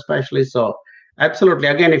research, especially. So, absolutely.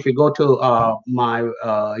 Again, if you go to my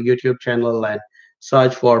YouTube channel and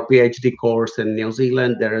search for PhD course in New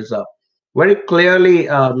Zealand, there is a very clearly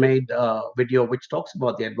made video which talks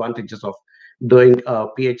about the advantages of doing a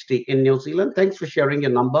PhD in New Zealand. Thanks for sharing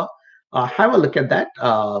your number. Have a look at that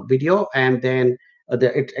video, and then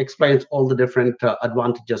it explains all the different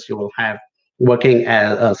advantages you will have working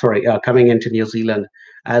as coming into New Zealand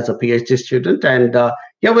as a PhD student. And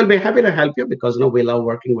yeah, we'll be happy to help you, because we love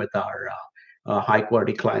working with our high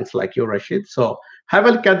quality clients like you, Rashid. So have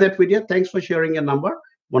a look at that video. Thanks for sharing your number.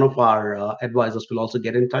 One of our advisors will also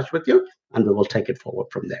get in touch with you, and we will take it forward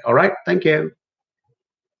from there. All right. Thank you.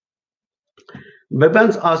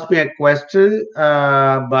 Bibans asked me a question,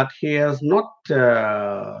 but he has not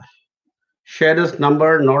shared his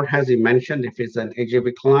number, nor has he mentioned if he's an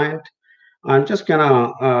AJB client. I'm just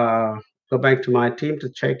gonna go back to my team to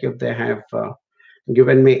check if they have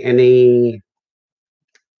given me any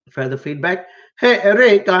further feedback. Hey,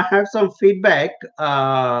 Eric, I have some feedback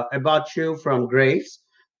about you from Grace,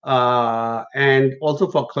 and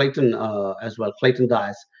also for Clayton as well, Clayton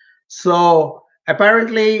Dias. So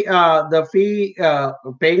apparently, the fee,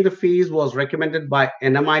 paying the fees was recommended by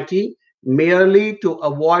NMIT merely to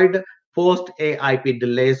avoid post AIP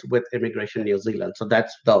delays with Immigration New Zealand. So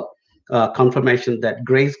that's the confirmation that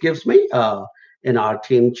Grace gives me in our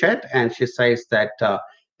team chat, and she says that.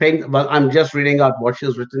 Well, I'm just reading out what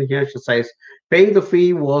she's written here. She says, paying the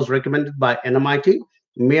fee was recommended by NMIT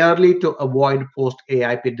merely to avoid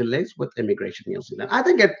post-AIP delays with immigration New Zealand. I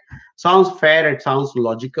think it sounds fair, it sounds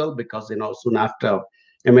logical because soon after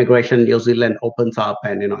immigration New Zealand opens up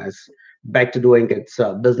and is back to doing its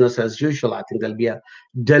business as usual. I think there'll be a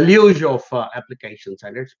deluge of applications,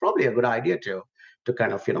 and it's probably a good idea to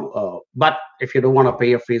kind of but if you don't want to pay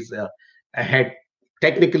your fees ahead,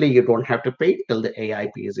 technically you don't have to pay till the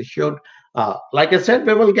AIP is issued. Like I said,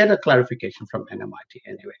 we will get a clarification from NMIT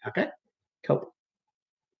anyway. Okay, cool.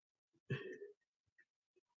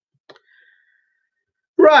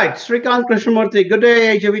 Right, Srikant Krishnamurthy. Good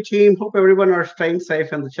day, AJV team. Hope everyone are staying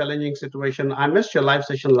safe in the challenging situation. I missed your live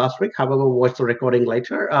session last week. However, watch the recording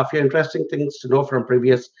later. A few interesting things to know from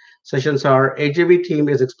previous sessions are AJV team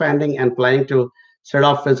is expanding and planning to set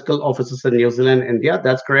up physical offices in New Zealand, India.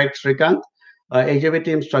 That's correct, Srikant. AJV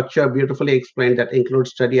team structure beautifully explained that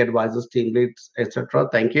includes study advisors, team leads, etc.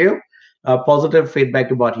 Thank you. Positive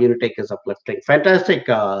feedback about Unitech is uplifting. Fantastic,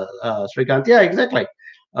 Srikant. Yeah, exactly.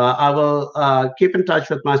 I will keep in touch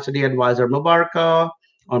with my study advisor, Mubaraka,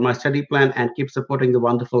 on my study plan and keep supporting the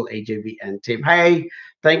wonderful AJV and team. Hey,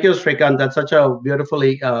 thank you, Srikant. That's such a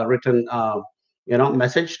beautifully written,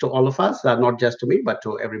 message to all of us, not just to me, but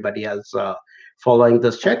to everybody else following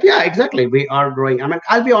this chat. Yeah, exactly. We are growing. I mean,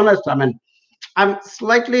 I'll be honest. I mean, I'm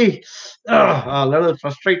slightly a little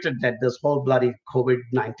frustrated that this whole bloody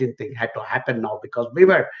COVID-19 thing had to happen now because we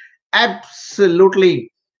were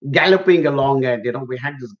absolutely galloping along and we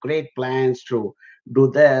had these great plans to do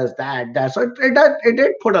this, that. So it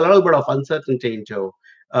did put a little bit of uncertainty into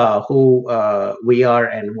who we are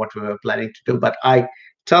and what we were planning to do. But I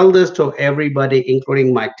tell this to everybody,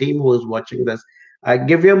 including my team who is watching this. I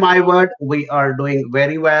give you my word, we are doing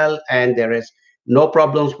very well, and there is no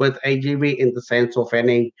problems with AGV in the sense of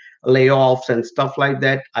any layoffs and stuff like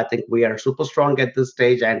that. I think we are super strong at this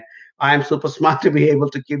stage, and I am super smart to be able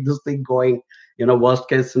to keep this thing going. Worst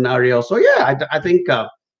case scenario. So yeah, I think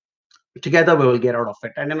together we will get out of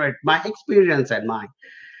it. And my experience and my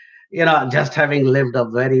just having lived a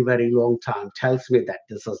very, very long time tells me that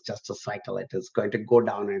this is just a cycle. It is going to go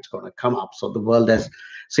down and it's going to come up. So the world has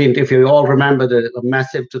seen, if you all remember the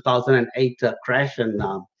massive 2008 crash in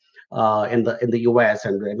the US,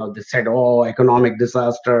 and they said, oh, economic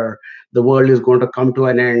disaster, the world is going to come to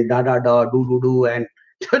an end, da da da, do do do, and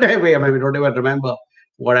today we don't even remember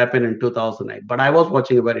what happened in 2008. But I was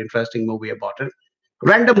watching a very interesting movie about it.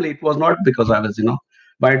 Randomly, it was not because I was,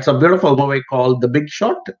 but it's a beautiful movie called The Big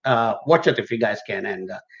Short. Watch it if you guys can.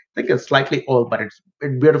 And I think it's slightly old, but it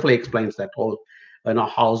beautifully explains that whole,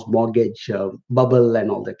 house mortgage bubble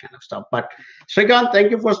and all that kind of stuff. But Srikant,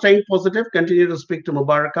 thank you for staying positive. Continue to speak to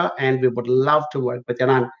Mubaraka, and we would love to work with you.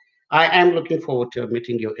 And I am looking forward to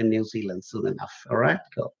meeting you in New Zealand soon enough. All right,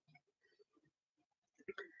 cool.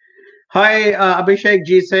 Hi, Abhishek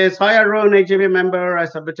G says, hi, Arun, AGV member. I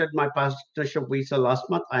submitted my partnership visa last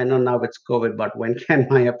month. I know now it's COVID, but when can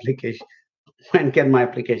my application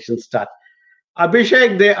start?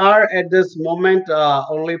 Abhishek, they are at this moment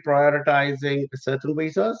only prioritizing certain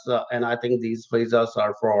visas, and I think these visas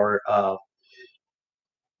are for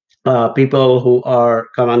people who are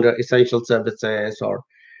come under essential services or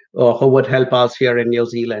who would help us here in New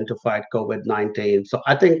Zealand to fight COVID-19. So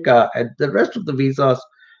I think the rest of the visas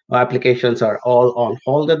applications are all on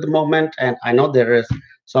hold at the moment. And I know there is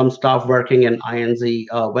some staff working in INZ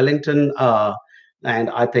Wellington, and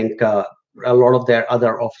I think a lot of their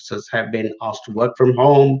other offices have been asked to work from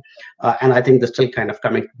home. And I think they're still kind of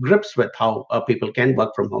coming to grips with how people can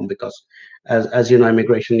work from home because, as you know,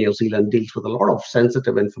 Immigration New Zealand deals with a lot of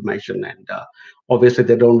sensitive information, and obviously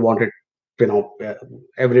they don't want it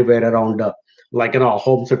everywhere around like a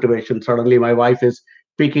home situation. Suddenly my wife is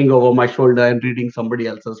peeking over my shoulder and reading somebody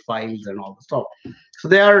else's files and all the stuff. So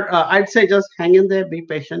they are I'd say just hang in there, be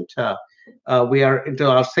patient. We are into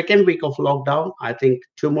our second week of lockdown. I think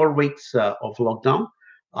 2 more weeks of lockdown.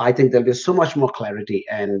 I think there'll be so much more clarity,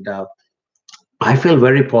 and I feel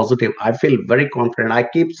very positive. I feel very confident. I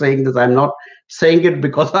keep saying this. I'm not saying it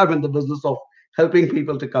because I'm in the business of helping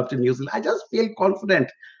people to come to New Zealand. I just feel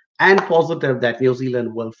confident and positive that New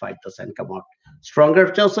Zealand will fight this and come out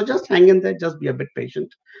stronger. So just hang in there. Just be a bit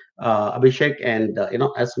patient, Abhishek. And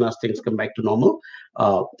as soon as things come back to normal,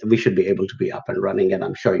 we should be able to be up and running. And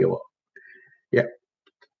I'm sure you will. Yeah.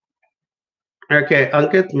 Okay.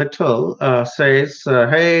 Ankit Mittal says,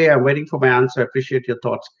 "Hey, I'm waiting for my answer. Appreciate your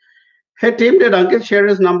thoughts." Hey, team, did Ankit share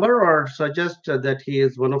his number or suggest that he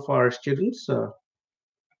is one of our students?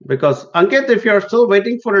 Because Ankit, if you're still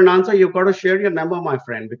waiting for an answer, you've got to share your number, my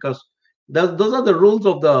friend, because those are the rules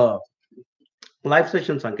of the live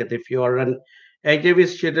sessions, Ankit. If you are an AJV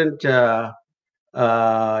student,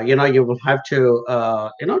 you will have to,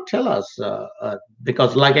 tell us,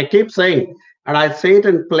 because, like I keep saying, and I say it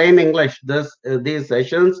in plain English, these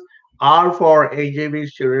sessions are for AJV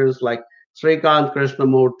students like Srikant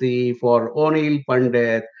Krishnamurti, for Onil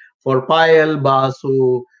Pandit, for Payal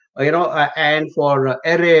Basu, and for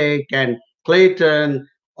Eric and Clayton,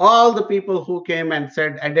 all the people who came and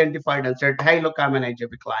said, identified and said, "Hey, look, I'm an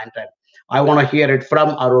AJV client, and I want to hear it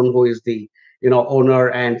from Arun, who is the owner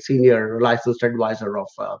and senior licensed advisor of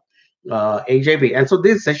AJB." And so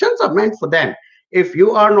these sessions are meant for them. If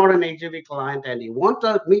you are not an AJB client and you want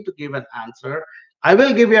me to give an answer, I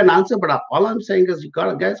will give you an answer. But all I'm saying is, you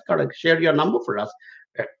gotta share your number for us,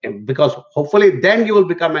 because hopefully then you will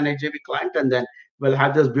become an AJB client, and then we'll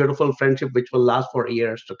have this beautiful friendship which will last for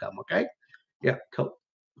years to come. Okay? Yeah, cool.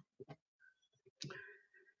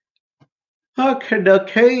 Okay,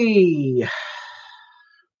 okay.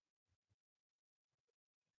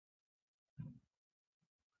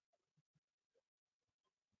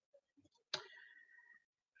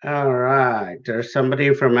 All right. There's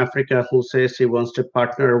somebody from Africa who says he wants to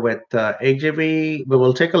partner with AGV. We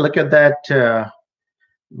will take a look at that.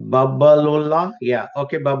 Babalola. Yeah.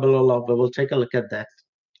 Okay, Babalola. We will take a look at that.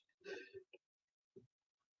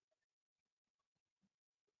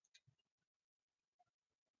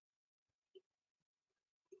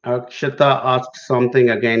 Akshita asked something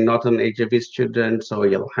again, not an AGV student, so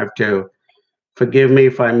you'll have to forgive me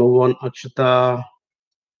if I move on. Akshita,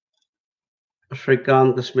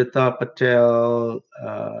 Shrikant, Smita Patel.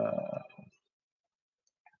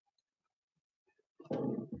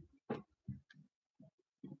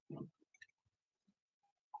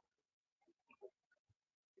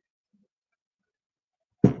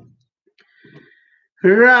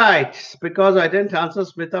 Right, because I didn't answer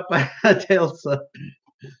Smita Patel's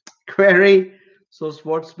query. So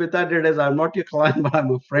what Smita did is, I'm not your client, but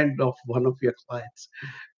I'm a friend of one of your clients,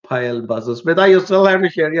 Payal Basu. Smita, you still have to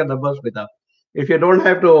share your number, Smita. If you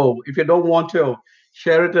don't want to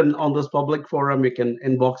share it on this public forum, you can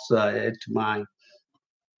inbox it to my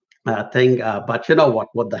thing. But you know what?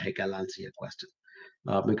 What the heck? I'll answer your question.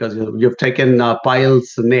 Because you've taken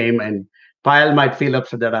Payal's name, and Payal might feel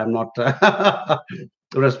upset that I'm not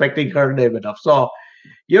respecting her name enough. So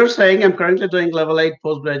you're saying, I'm currently doing level 8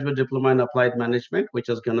 postgraduate diploma in applied management, which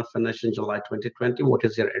is going to finish in July 2020. What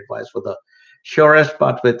is your advice for the surest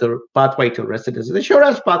pathway to residency? The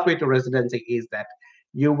surest pathway to residency is that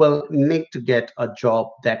you will need to get a job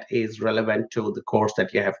that is relevant to the course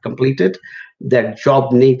that you have completed. That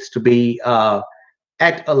job needs to be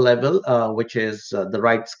at a level which is the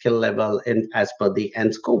right skill level in as per the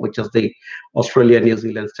NSCO, which is the Australia New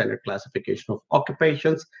Zealand Standard Classification of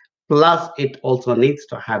Occupations. Plus, it also needs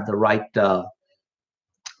to have the right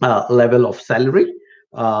level of salary,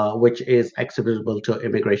 which is acceptable to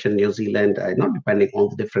Immigration New Zealand, not depending on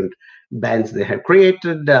the different bands they have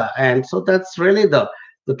created. And so that's really the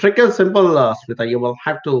trick is simple, Smita. You will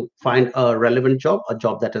have to find a relevant job, a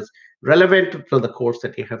job that is relevant to the course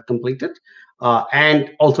that you have completed,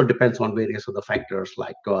 and also depends on various other factors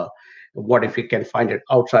like what if you can find it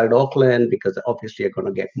outside Auckland, because obviously you're going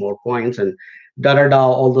to get more points, and da da da,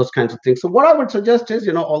 all those kinds of things. So what I would suggest is,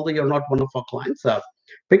 although you're not one of our clients,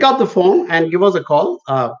 pick up the phone and give us a call.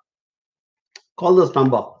 Call this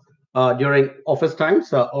number during office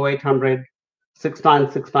times, 0800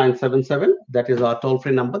 That is our toll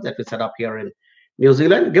free number that we set up here in New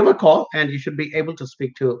Zealand. Give a call, and you should be able to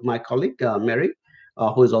speak to my colleague, Mary,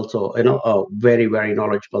 who is also, a very, very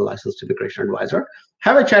knowledgeable licensed immigration advisor.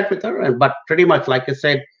 Have a chat with her. But pretty much, like I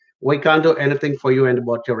said, we can't do anything for you and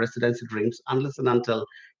about your residency dreams unless and until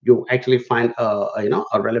you actually find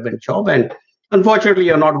a relevant job. And unfortunately,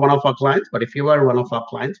 you're not one of our clients, but if you were one of our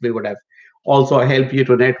clients, we would have also helped you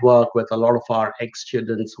to network with a lot of our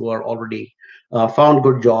ex-students who are already found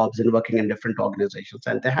good jobs and working in different organizations.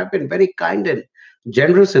 And they have been very kind and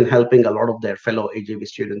generous in helping a lot of their fellow AJV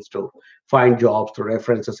students to find jobs, to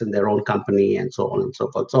references in their own company, and so on and so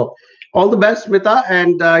forth. So all the best, Smita.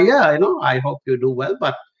 And yeah, I hope you do well.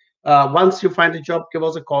 But once you find a job, give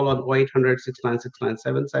us a call on 0800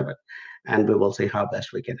 and we will see how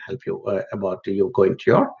best we can help you about you going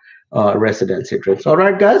to your residency trips. All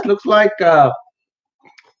right, guys, looks like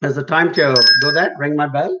it's the time to do that. Ring my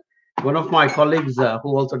bell. One of my colleagues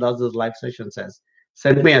who also does this live session says,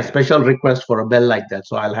 send me a special request for a bell like that.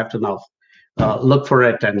 So I'll have to now look for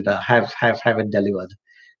it and have it delivered.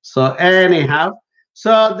 So anyhow,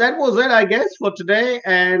 so that was it, I guess, for today.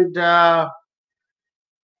 And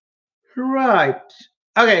right.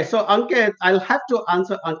 Okay, so Ankit, I'll have to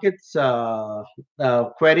answer Ankit's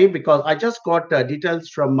query, because I just got details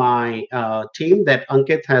from my team that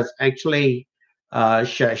Ankit has actually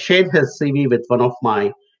shared his CV with one of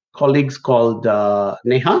my colleagues called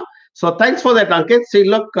Neha. So thanks for that, Ankit. See,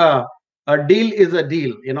 look, a deal is a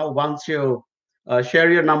deal. Once you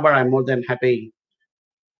share your number, I'm more than happy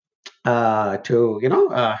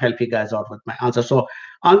to help you guys out with my answer. So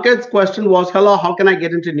Ankit's question was, hello, how can I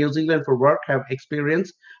get into New Zealand for work? Have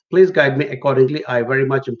experience? Please guide me accordingly. I very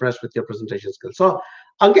much impressed with your presentation skills. So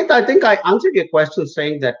Ankit, I think I answered your question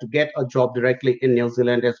saying that to get a job directly in New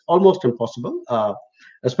Zealand is almost impossible.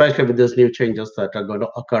 Especially with these new changes that are going to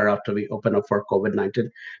occur after we open up for COVID-19.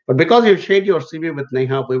 But because you've shared your CV with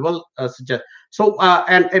Neha, we will suggest. So,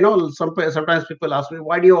 and sometimes people ask me,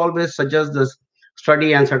 why do you always suggest this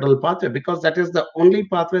study and settle pathway? Because that is the only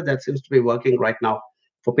pathway that seems to be working right now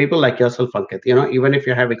for people like yourself, Ankit. Even if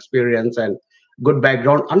you have experience and good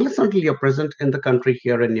background, unless until you're present in the country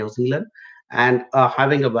here in New Zealand and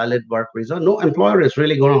having a valid work visa, no employer is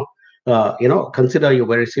really going to, consider you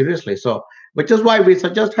very seriously. So, which is why we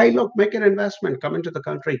suggest, hey, look, make an investment, come into the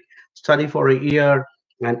country, study for a year.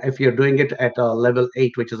 And if you're doing it at a level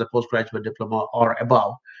 8, which is a postgraduate diploma or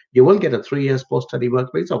above, you will get a 3 years post-study work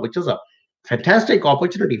visa, which is a fantastic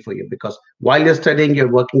opportunity for you because while you're studying,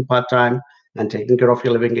 you're working part-time and taking care of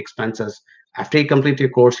your living expenses. After you complete your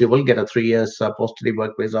course, you will get a 3 years post-study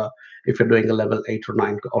work visa if you're doing a level 8 or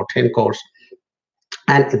 9 or 10 course.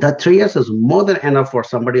 And that 3 years is more than enough for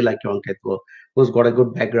somebody like you, Ankit, who's got a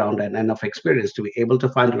good background and enough experience to be able to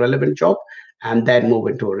find a relevant job and then move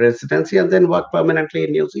into a residency and then work permanently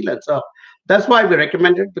in New Zealand. So that's why we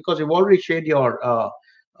recommend it because you've already shared your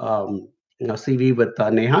CV with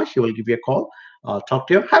Neha. She will give you a call, talk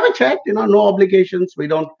to you, have a chat. No obligations. We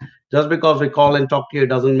don't just because we call and talk to you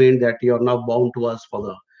doesn't mean that you're now bound to us for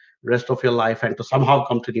the rest of your life and to somehow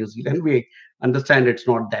come to New Zealand. We understand it's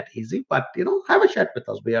not that easy, but have a chat with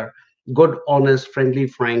us. We are good, honest, friendly,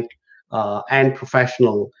 frank, and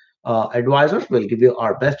professional advisors. We'll give you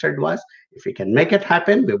our best advice. If we can make it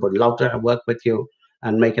happen, we would love to work with you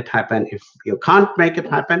and make it happen. If you can't make it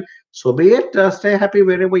happen, so be it. Stay happy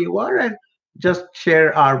wherever you are and just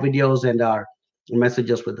share our videos and our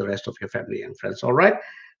messages with the rest of your family and friends. All right.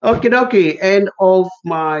 Okay, dokie. End of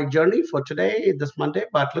my journey for today, this Monday.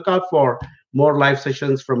 But look out for more live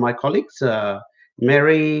sessions from my colleagues,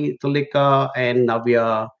 Mary, Tulika, and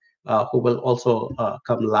Navya, who will also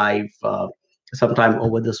come live sometime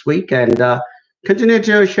over this week. And continue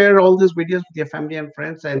to share all these videos with your family and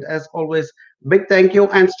friends. And as always, big thank you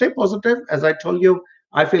and stay positive. As I told you,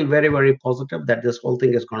 I feel very, very positive that this whole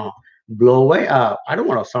thing is going to blow away. I don't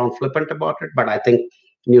want to sound flippant about it, but I think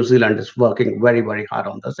New Zealand is working very, very hard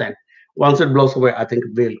on this. And once it blows away, I think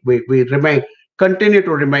we continue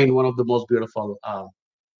to remain one of the most beautiful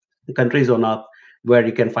countries on earth where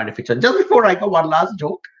you can find a picture. Just before I go, one last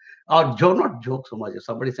joke. Joe, not joke so much.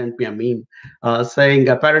 Somebody sent me a meme saying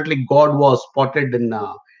apparently God was spotted in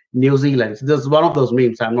New Zealand. This is one of those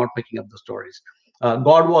memes. I'm not picking up the stories.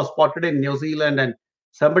 God was spotted in New Zealand, and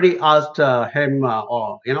somebody asked him,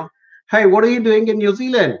 hey, what are you doing in New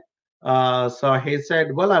Zealand? So he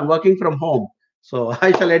said, well, I'm working from home. So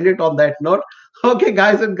I shall end it on that note. Okay,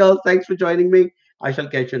 guys and girls, thanks for joining me. I shall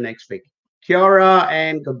catch you next week. Kia ora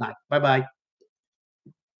and good night. Bye bye.